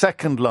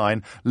 Second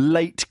line,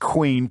 late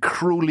Queen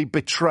cruelly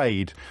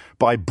betrayed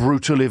by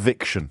brutal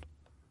eviction.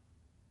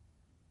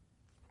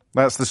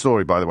 That's the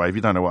story, by the way, if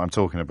you don't know what I'm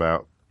talking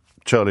about.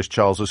 Churlish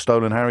Charles has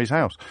stolen Harry's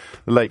house.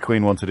 The late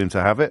Queen wanted him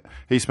to have it.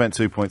 He spent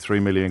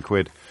 2.3 million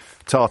quid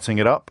tarting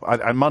it up,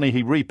 and money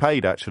he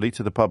repaid actually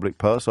to the public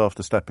purse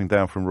after stepping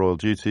down from royal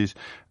duties.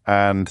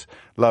 And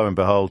lo and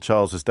behold,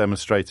 Charles has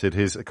demonstrated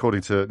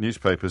according to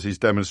newspapers, he's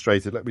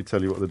demonstrated, let me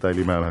tell you what the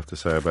Daily Mail have to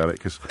say about it,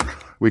 because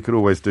we could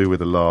always do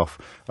with a laugh.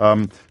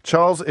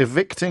 Charles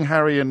evicting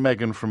Harry and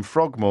Meghan from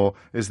Frogmore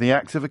is the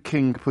act of a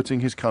king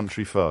putting his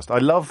country first. I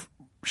love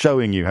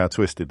showing you how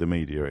twisted the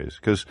media is,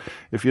 because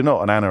if you're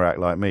not an anorak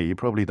like me, you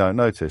probably don't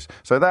notice.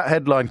 So that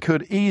headline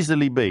could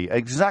easily be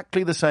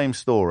exactly the same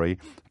story.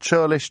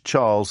 Churlish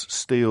Charles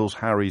steals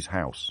Harry's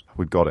house.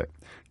 We've got it.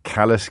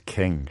 Callous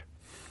King.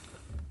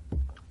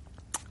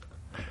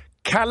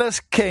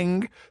 Callous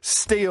King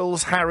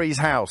steals Harry's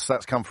house.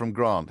 That's come from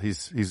Grant.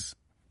 He's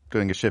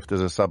doing a shift as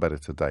a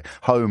sub-editor today.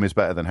 Home is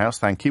better than house.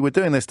 Thank you. We're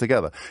doing this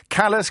together.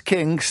 Callous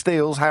King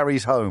steals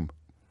Harry's home.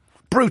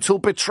 Brutal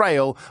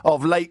betrayal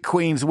of late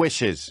Queen's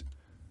wishes.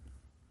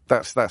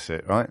 That's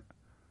it, right?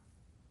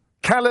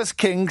 Callous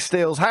King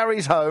steals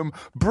Harry's home.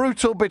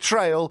 Brutal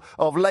betrayal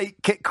of late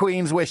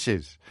Queen's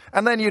wishes.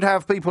 And then you'd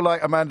have people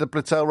like Amanda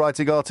Platel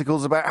writing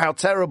articles about how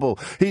terrible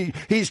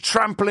he's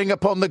trampling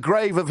upon the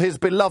grave of his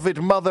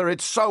beloved mother.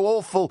 It's so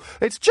awful.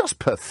 It's just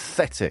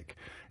pathetic.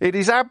 It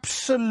is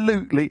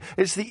absolutely,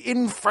 it's the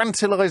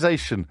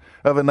infantilization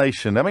of a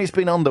nation. I mean, it's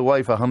been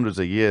underway for hundreds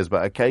of years,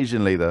 but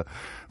occasionally the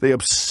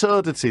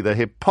absurdity, the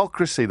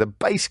hypocrisy, the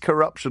base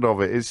corruption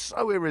of it is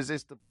so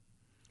irresistible.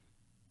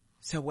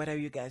 So what are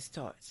you guys'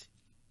 thoughts?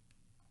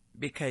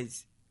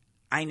 Because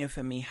I know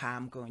for me how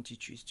I'm going to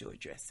choose to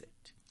address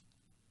it.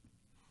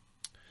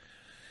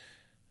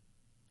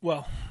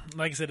 Well,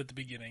 like I said at the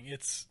beginning,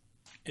 it's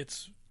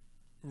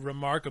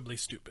remarkably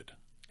stupid.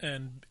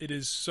 And it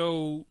is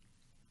so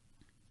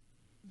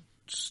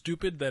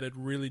stupid that it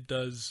really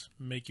does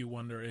make you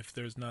wonder if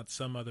there's not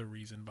some other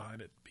reason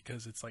behind it,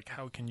 because it's like,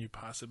 how can you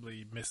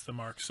possibly miss the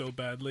mark so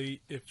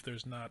badly if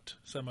there's not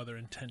some other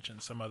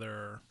intention, some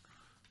other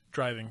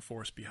driving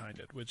force behind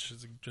it, which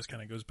is, just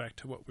kind of goes back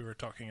to what we were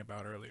talking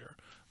about earlier.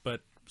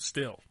 But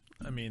still,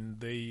 I mean,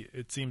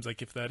 it seems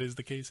like if that is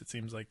the case, it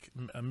seems like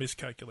a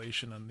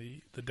miscalculation on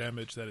the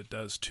damage that it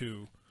does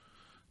to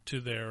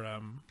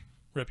their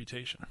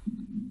reputation.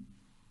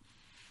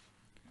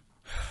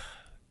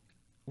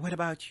 What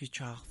about you,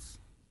 Charles?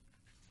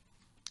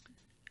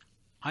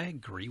 I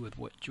agree with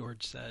what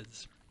George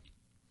says,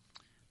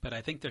 but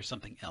I think there's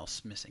something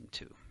else missing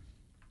too.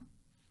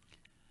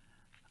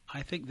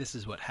 I think this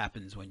is what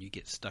happens when you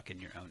get stuck in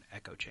your own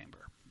echo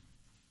chamber.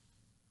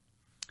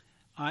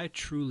 I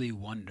truly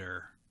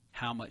wonder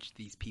how much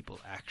these people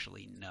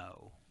actually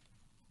know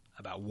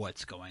about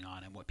what's going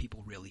on and what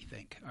people really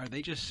think. Are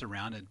they just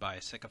surrounded by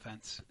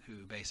sycophants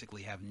who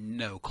basically have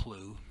no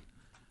clue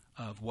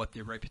of what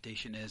their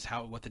reputation is,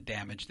 what the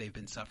damage they've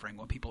been suffering,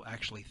 what people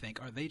actually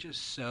think? Are they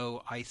just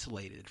so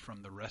isolated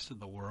from the rest of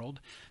the world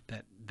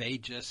that they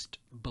just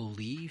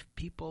believe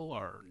people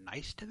are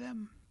nice to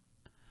them?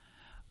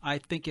 I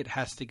think it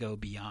has to go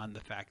beyond the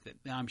fact that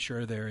I'm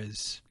sure there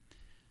is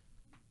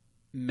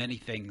many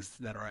things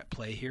that are at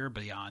play here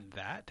beyond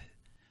that.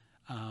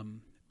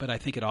 But I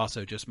think it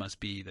also just must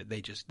be that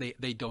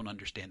they don't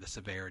understand the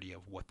severity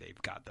of what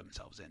they've got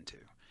themselves into.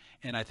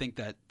 And I think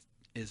that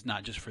is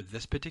not just for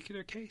this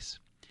particular case,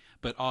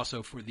 but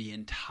also for the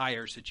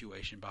entire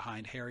situation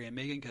behind Harry and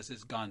Meghan, because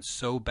it's gone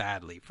so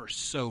badly for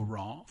so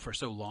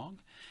long,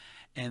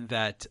 and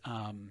that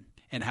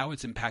and how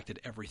it's impacted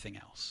everything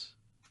else.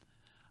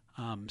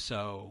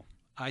 So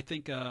I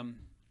think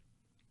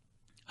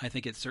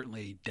it's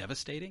certainly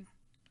devastating.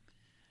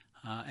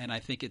 And I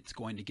think it's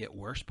going to get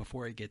worse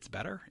before it gets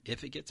better,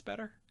 if it gets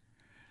better.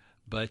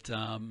 But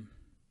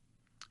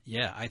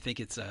yeah, I think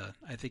it's a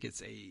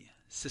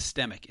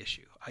systemic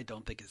issue. I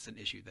don't think it's an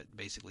issue that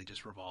basically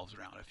just revolves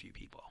around a few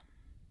people.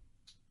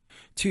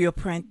 To your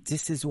point,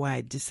 this is why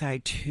I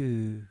decided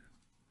to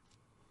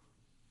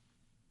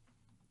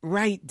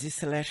write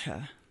this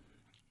letter.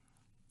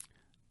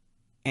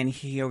 And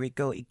here we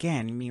go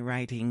again, me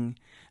writing.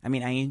 I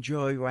mean, I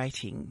enjoy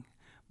writing,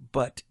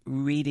 but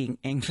reading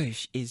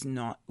English is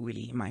not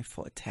really my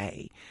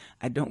forte.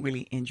 I don't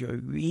really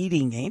enjoy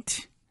reading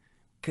it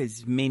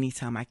because many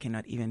times I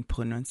cannot even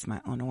pronounce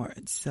my own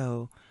words.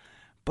 So,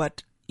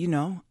 but, you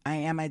know, I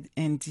am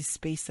in this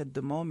space at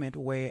the moment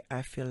where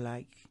I feel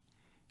like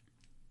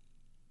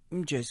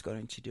I'm just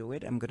going to do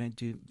it. I'm going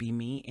to be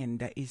me. And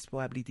that is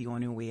probably the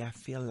only way I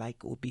feel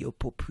like will be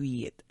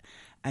appropriate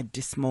at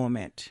this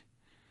moment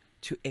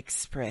to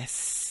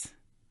express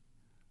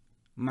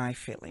my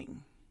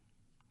feeling.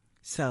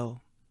 So,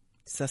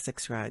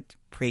 Sussex Rod,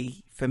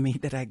 pray for me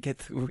that I get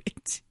through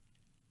it.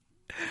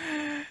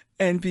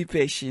 And be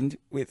patient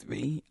with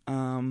me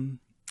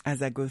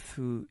as I go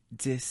through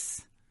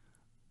this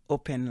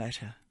open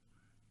letter.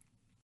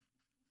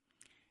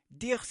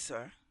 Dear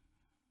Sir,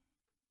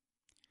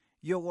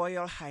 Your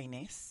Royal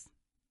Highness,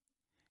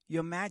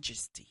 Your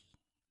Majesty,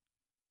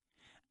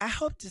 I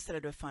hope this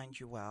letter finds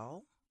you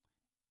well,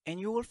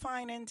 and you will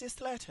find in this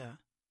letter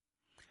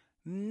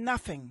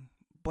nothing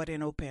but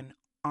an open,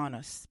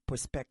 honest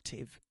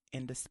perspective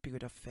in the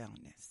spirit of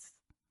fairness.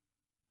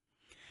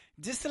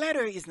 This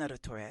letter is not a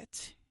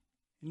threat,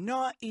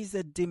 nor is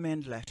a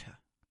demand letter.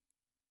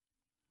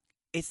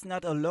 It's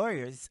not a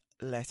lawyer's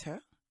letter,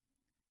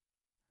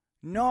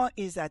 nor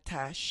is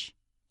attached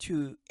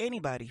to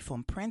anybody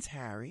from Prince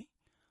Harry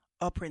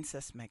or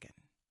Princess Meghan.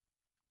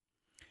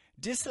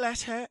 This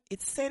letter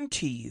is sent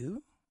to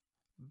you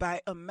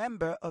by a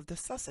member of the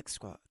Sussex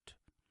Squad,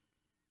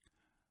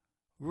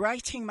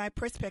 writing my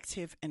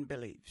perspective and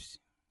beliefs.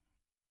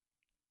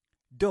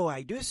 Though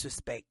I do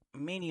suspect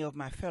many of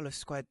my fellow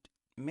squad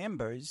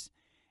members,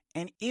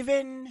 and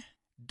even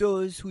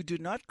those who do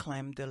not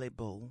claim the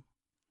label,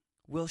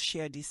 will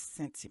share this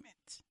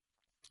sentiment.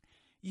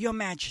 Your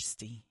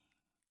Majesty,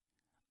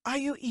 are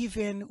you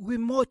even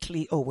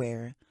remotely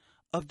aware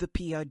of the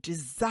PR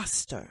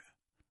disaster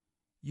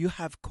you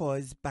have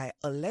caused by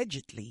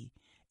allegedly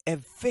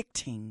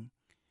evicting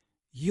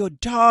your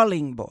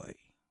darling boy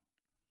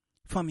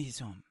from his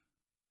home?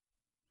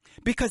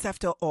 Because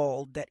after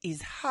all, that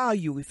is how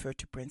you refer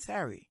to Prince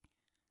Harry,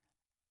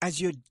 as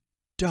your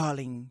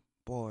darling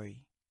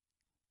boy,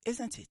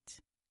 isn't it?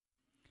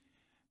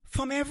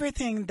 From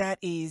everything that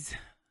is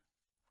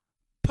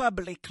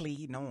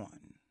publicly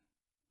known,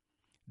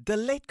 the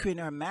late Queen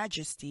Her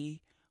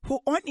Majesty, who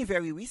only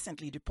very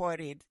recently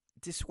departed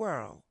this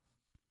world,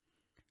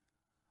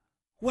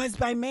 was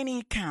by many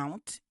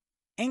accounts,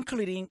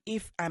 including,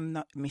 if I'm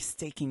not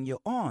mistaken, your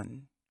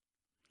own,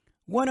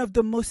 one of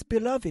the most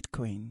beloved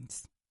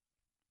queens.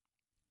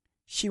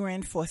 She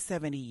reigned for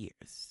 70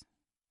 years.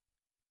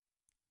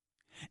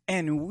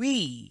 And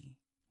we,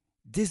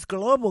 this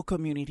global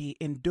community,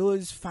 in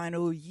those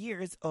final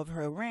years of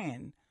her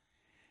reign,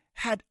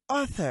 had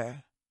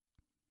utter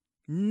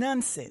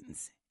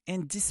nonsense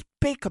and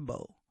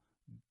despicable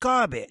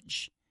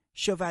garbage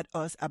shoved at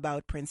us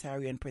about Prince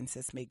Harry and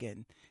Princess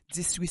Meghan.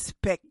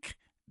 Disrespect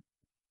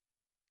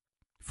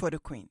for the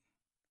Queen.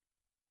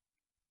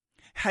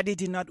 Had they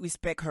did not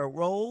respect her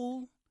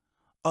role,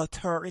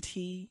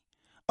 authority,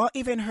 or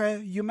even her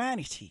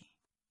humanity.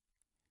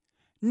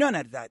 None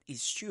of that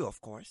is true, of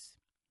course.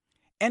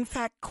 In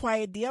fact,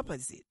 quite the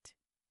opposite.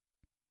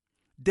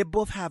 They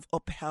both have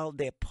upheld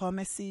their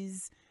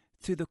promises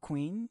to the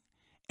Queen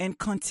and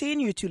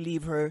continue to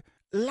live her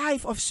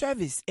life of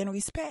service and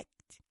respect.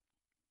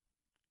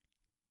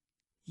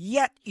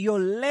 Yet your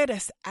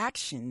latest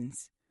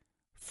actions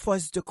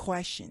force the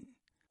question,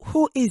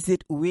 who is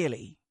it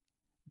really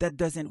that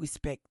doesn't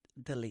respect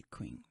the late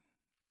Queen?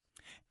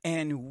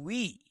 And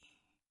we,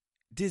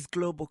 this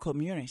global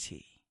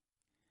community,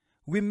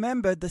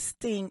 remember the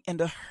sting and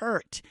the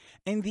hurt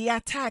and the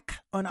attack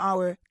on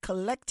our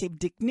collective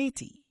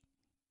dignity.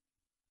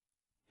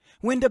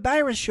 When the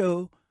Bible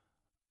showed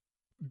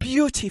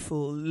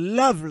beautiful,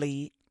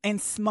 lovely,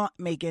 and smart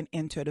Meghan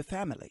entered the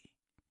family,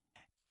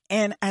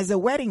 and as a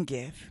wedding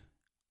gift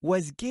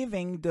was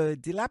giving the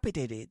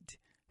dilapidated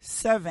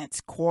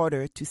servants'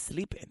 quarter to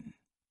sleep in.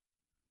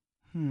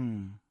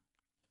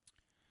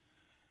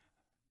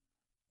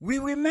 We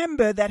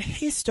remember that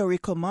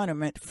historical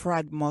monument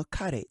Frogmore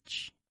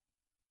Cottage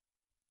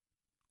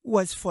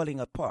was falling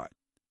apart,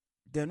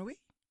 don't we?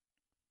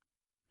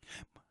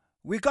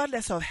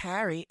 Regardless of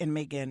Harry and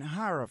Meghan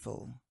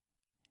Markle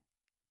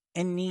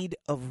in need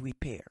of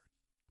repair.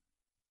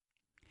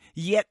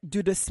 Yet,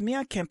 due to the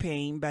smear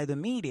campaign by the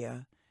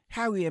media,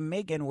 Harry and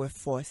Meghan were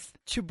forced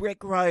to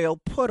break royal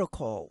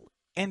protocol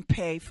and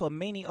pay for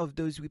many of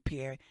those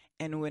repairs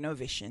and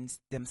renovations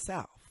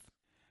themselves,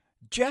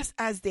 just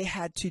as they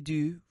had to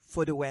do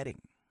for the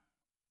wedding.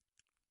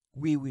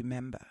 We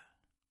remember.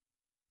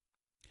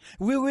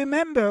 We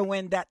remember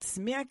when that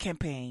smear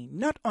campaign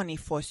not only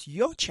forced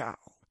your child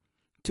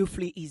to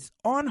flee his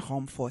own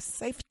home for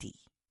safety,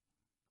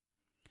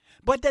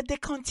 but that they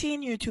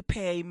continue to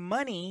pay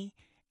money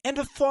in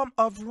the form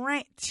of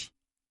rent.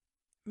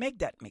 Make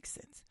that make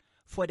sense.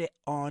 For their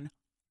own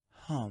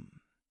home.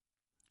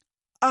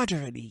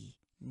 Utterly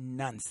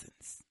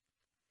nonsense.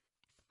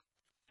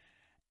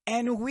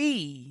 And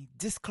we,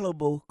 this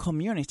global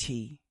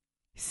community,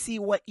 see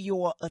what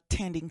you are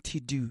attending to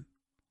do.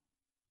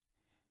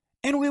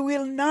 And we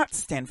will not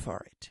stand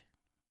for it.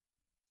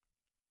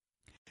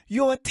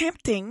 You're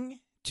attempting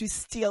to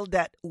steal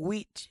that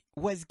which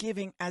was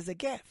given as a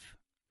gift.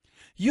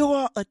 You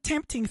are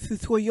attempting to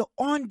throw your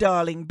own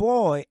darling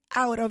boy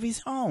out of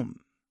his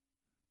home,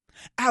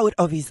 out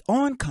of his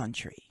own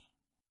country.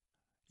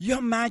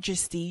 Your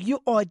Majesty, you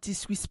are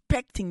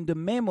disrespecting the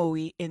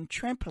memory and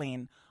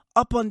trampling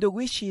upon the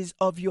wishes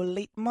of your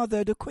late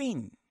mother, the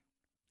Queen.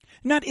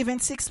 Not even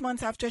 6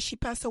 months after she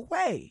passed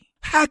away.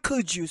 How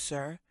could you,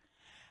 sir?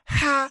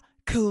 How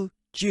could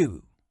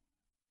you?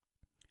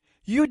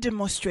 You're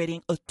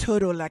demonstrating a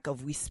total lack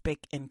of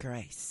respect and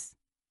grace.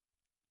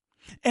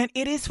 And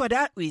it is for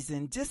that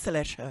reason this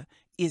letter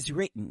is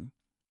written.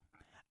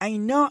 I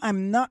know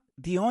I'm not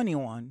the only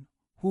one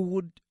who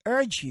would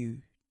urge you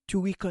to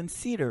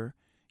reconsider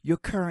your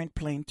current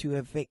plan to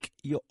evict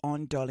your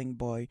own darling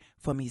boy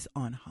from his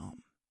own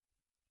home.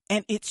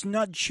 And it's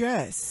not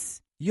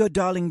just your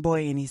darling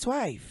boy and his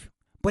wife,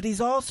 but it's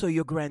also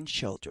your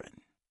grandchildren.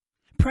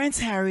 Prince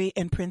Harry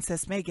and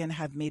Princess Meghan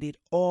have made it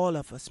all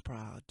of us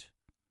proud.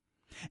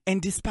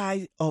 And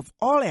despite of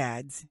all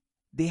odds,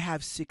 they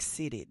have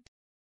succeeded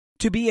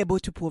to be able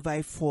to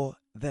provide for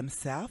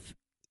themselves,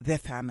 their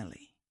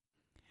family,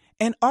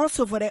 and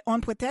also for their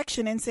own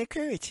protection and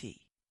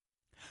security.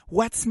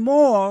 What's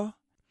more,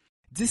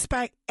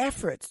 despite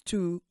efforts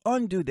to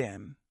undo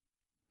them,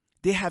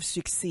 they have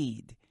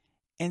succeeded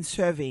in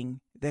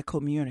serving their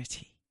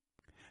community.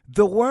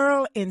 The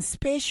world, and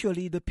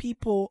especially the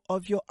people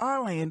of your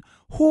island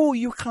who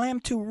you claim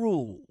to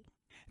rule,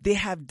 they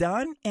have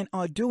done and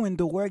are doing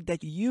the work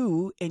that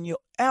you and your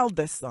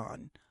elder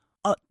son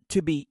ought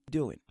to be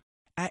doing.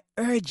 I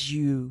urge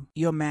you,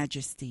 Your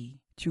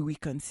Majesty, to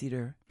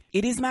reconsider.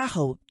 It is my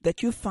hope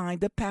that you find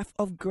the path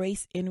of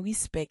grace and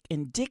respect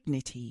and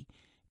dignity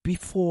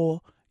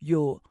before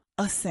you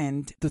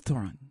ascend the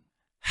throne.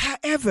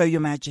 However,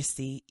 Your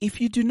Majesty, if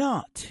you do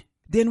not,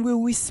 then we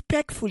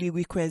respectfully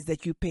request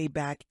that you pay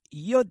back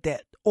your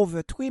debt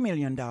over $3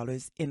 million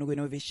in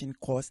renovation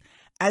costs,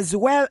 as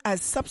well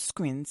as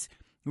subsequent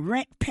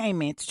rent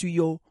payments to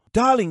your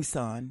darling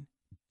son,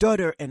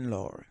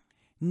 daughter-in-law.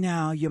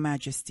 Now, Your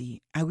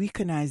Majesty, I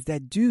recognize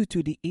that due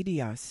to the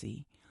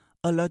idiocy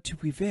allowed to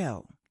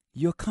prevail,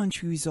 your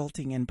country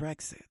resulting in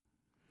Brexit,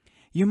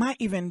 you might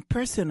even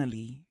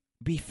personally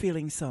be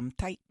feeling some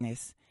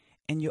tightness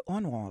in your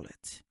own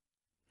wallet.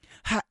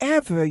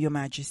 However, Your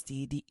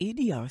Majesty, the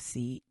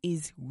idiocy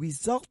is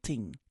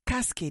resulting,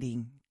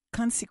 cascading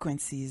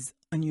consequences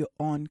on your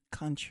own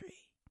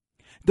country.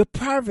 The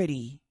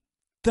poverty,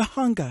 the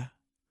hunger,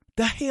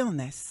 the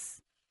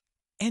illness,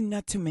 and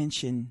not to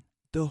mention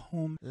the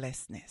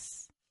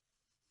homelessness.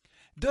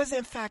 Those,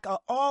 in fact, are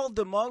all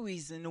the more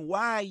reason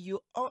why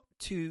you ought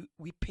to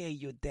repay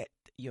your debt,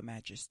 Your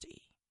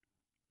Majesty.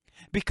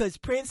 Because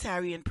Prince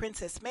Harry and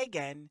Princess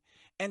Meghan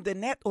and the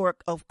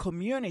network of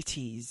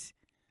communities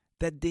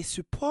that they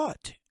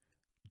support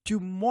do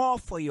more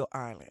for your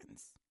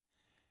islands,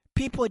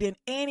 people than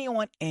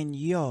anyone in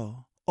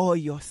your or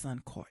your son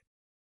court.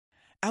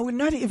 I will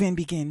not even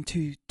begin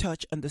to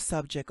touch on the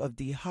subject of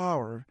the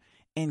horror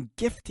and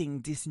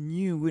gifting this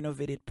new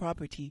renovated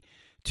property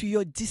to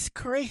your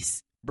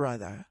disgraced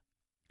brother.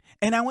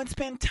 And I won't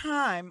spend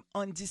time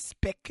on this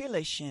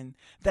speculation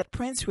that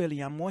Prince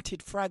William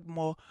wanted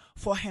Frogmore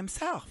for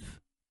himself.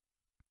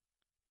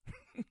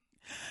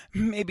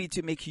 Maybe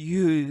to make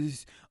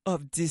use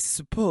of this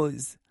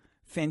supposed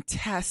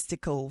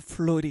fantastical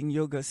floating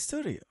yoga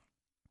studio.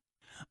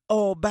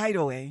 Oh, by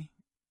the way,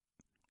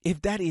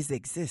 if that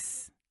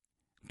exists,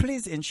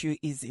 please ensure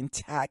it's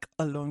intact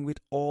along with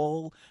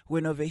all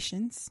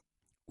renovations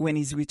when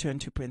he's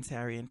returned to Prince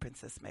Harry and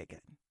Princess Meghan.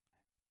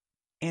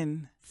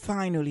 And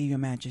finally, Your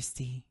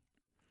Majesty,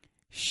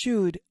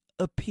 should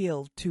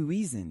appeal to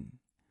reason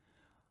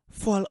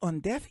fall on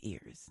deaf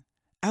ears,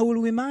 I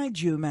will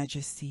remind Your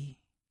Majesty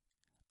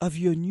of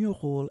your new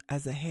role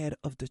as a head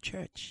of the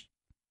church.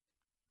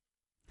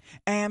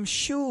 I am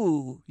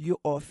sure you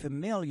are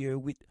familiar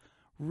with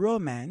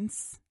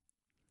Romans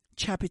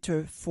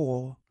chapter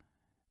 4,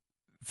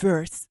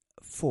 verse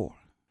 4.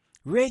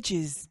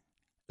 Wages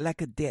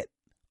like a debt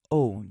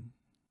owed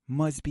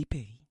must be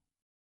paid.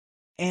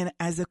 And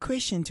as a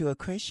Christian to a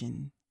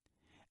Christian,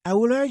 I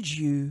will urge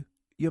you,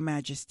 Your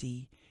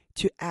Majesty,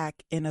 to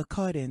act in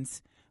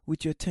accordance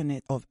with your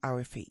tenet of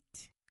our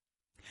faith.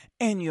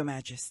 And Your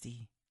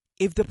Majesty,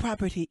 if the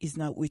property is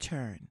not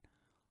returned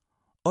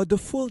or the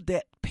full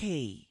debt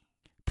paid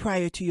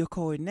prior to your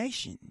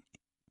coronation,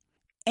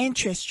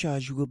 interest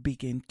charge will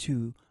begin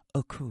to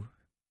accrue.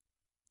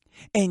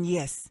 And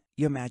yes,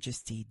 Your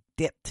Majesty,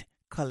 debt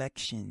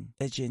collection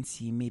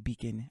agency may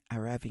begin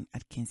arriving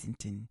at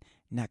Kensington,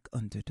 knock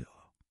on the door.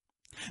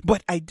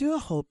 But I do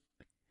hope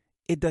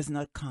it does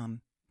not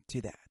come to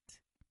that.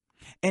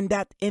 And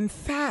that, in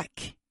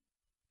fact,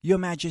 Your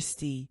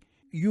Majesty,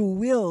 you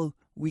will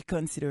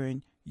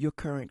reconsider your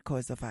current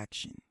course of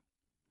action.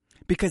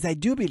 Because I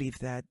do believe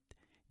that,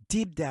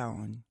 deep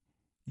down,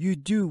 you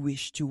do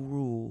wish to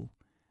rule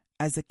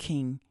as a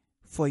king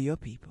for your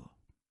people.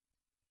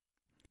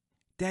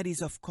 That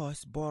is, of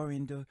course,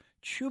 borrowing the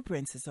true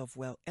princess of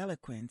well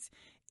eloquence,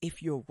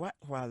 if your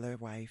Rottweiler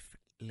wife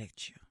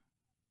let you.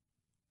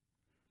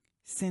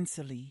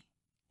 Sincerely,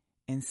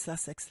 in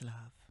Sussex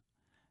love,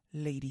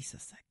 Lady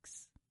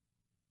Sussex.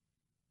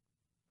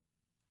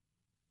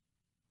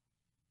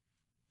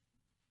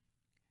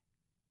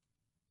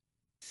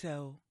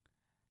 So,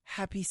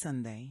 happy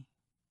Sunday.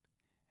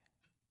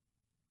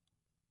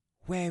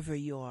 Wherever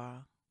you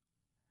are,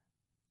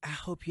 I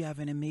hope you have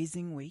an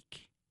amazing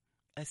week,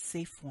 a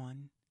safe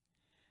one,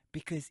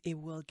 because it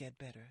will get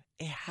better.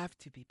 It have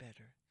to be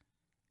better.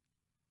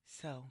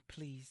 So,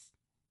 please,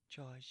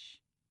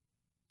 George,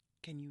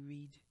 can you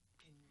read?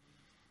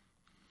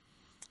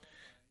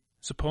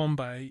 It's a poem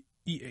by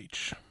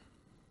E.H.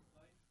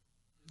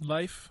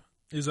 Life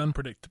is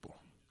unpredictable.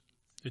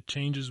 It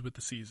changes with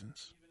the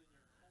seasons.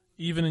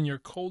 Even in your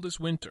coldest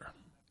winter,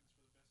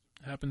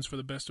 it happens for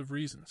the best of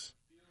reasons.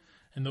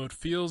 And though it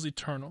feels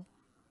eternal,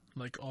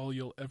 like all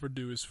you'll ever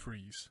do is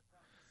freeze,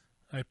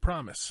 I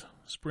promise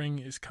spring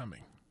is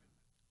coming,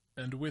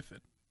 and with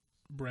it,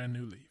 brand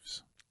new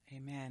leaves.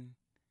 Amen.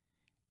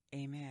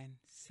 Amen.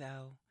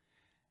 So,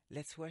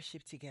 let's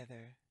worship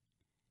together.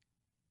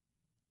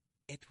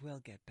 It will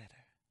get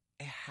better.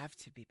 It have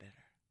to be better.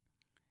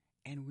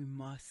 And we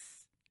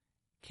must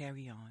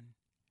carry on,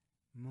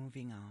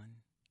 moving on.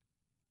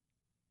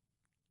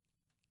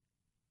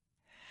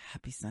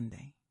 Happy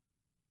Sunday.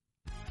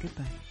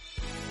 Goodbye.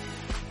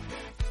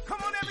 Come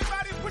on,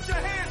 everybody, put your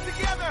hands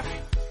together.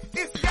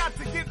 It's got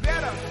to get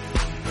better.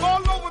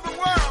 All over the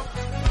world.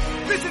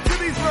 Listen to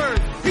these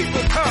words.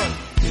 People come.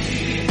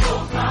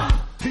 People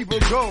come. People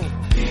go.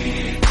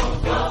 People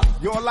go.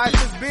 Your life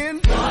has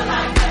been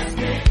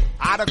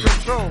out of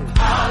control.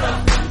 Out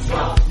of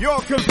control.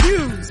 You're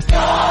confused.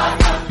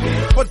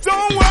 But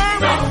don't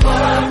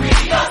worry.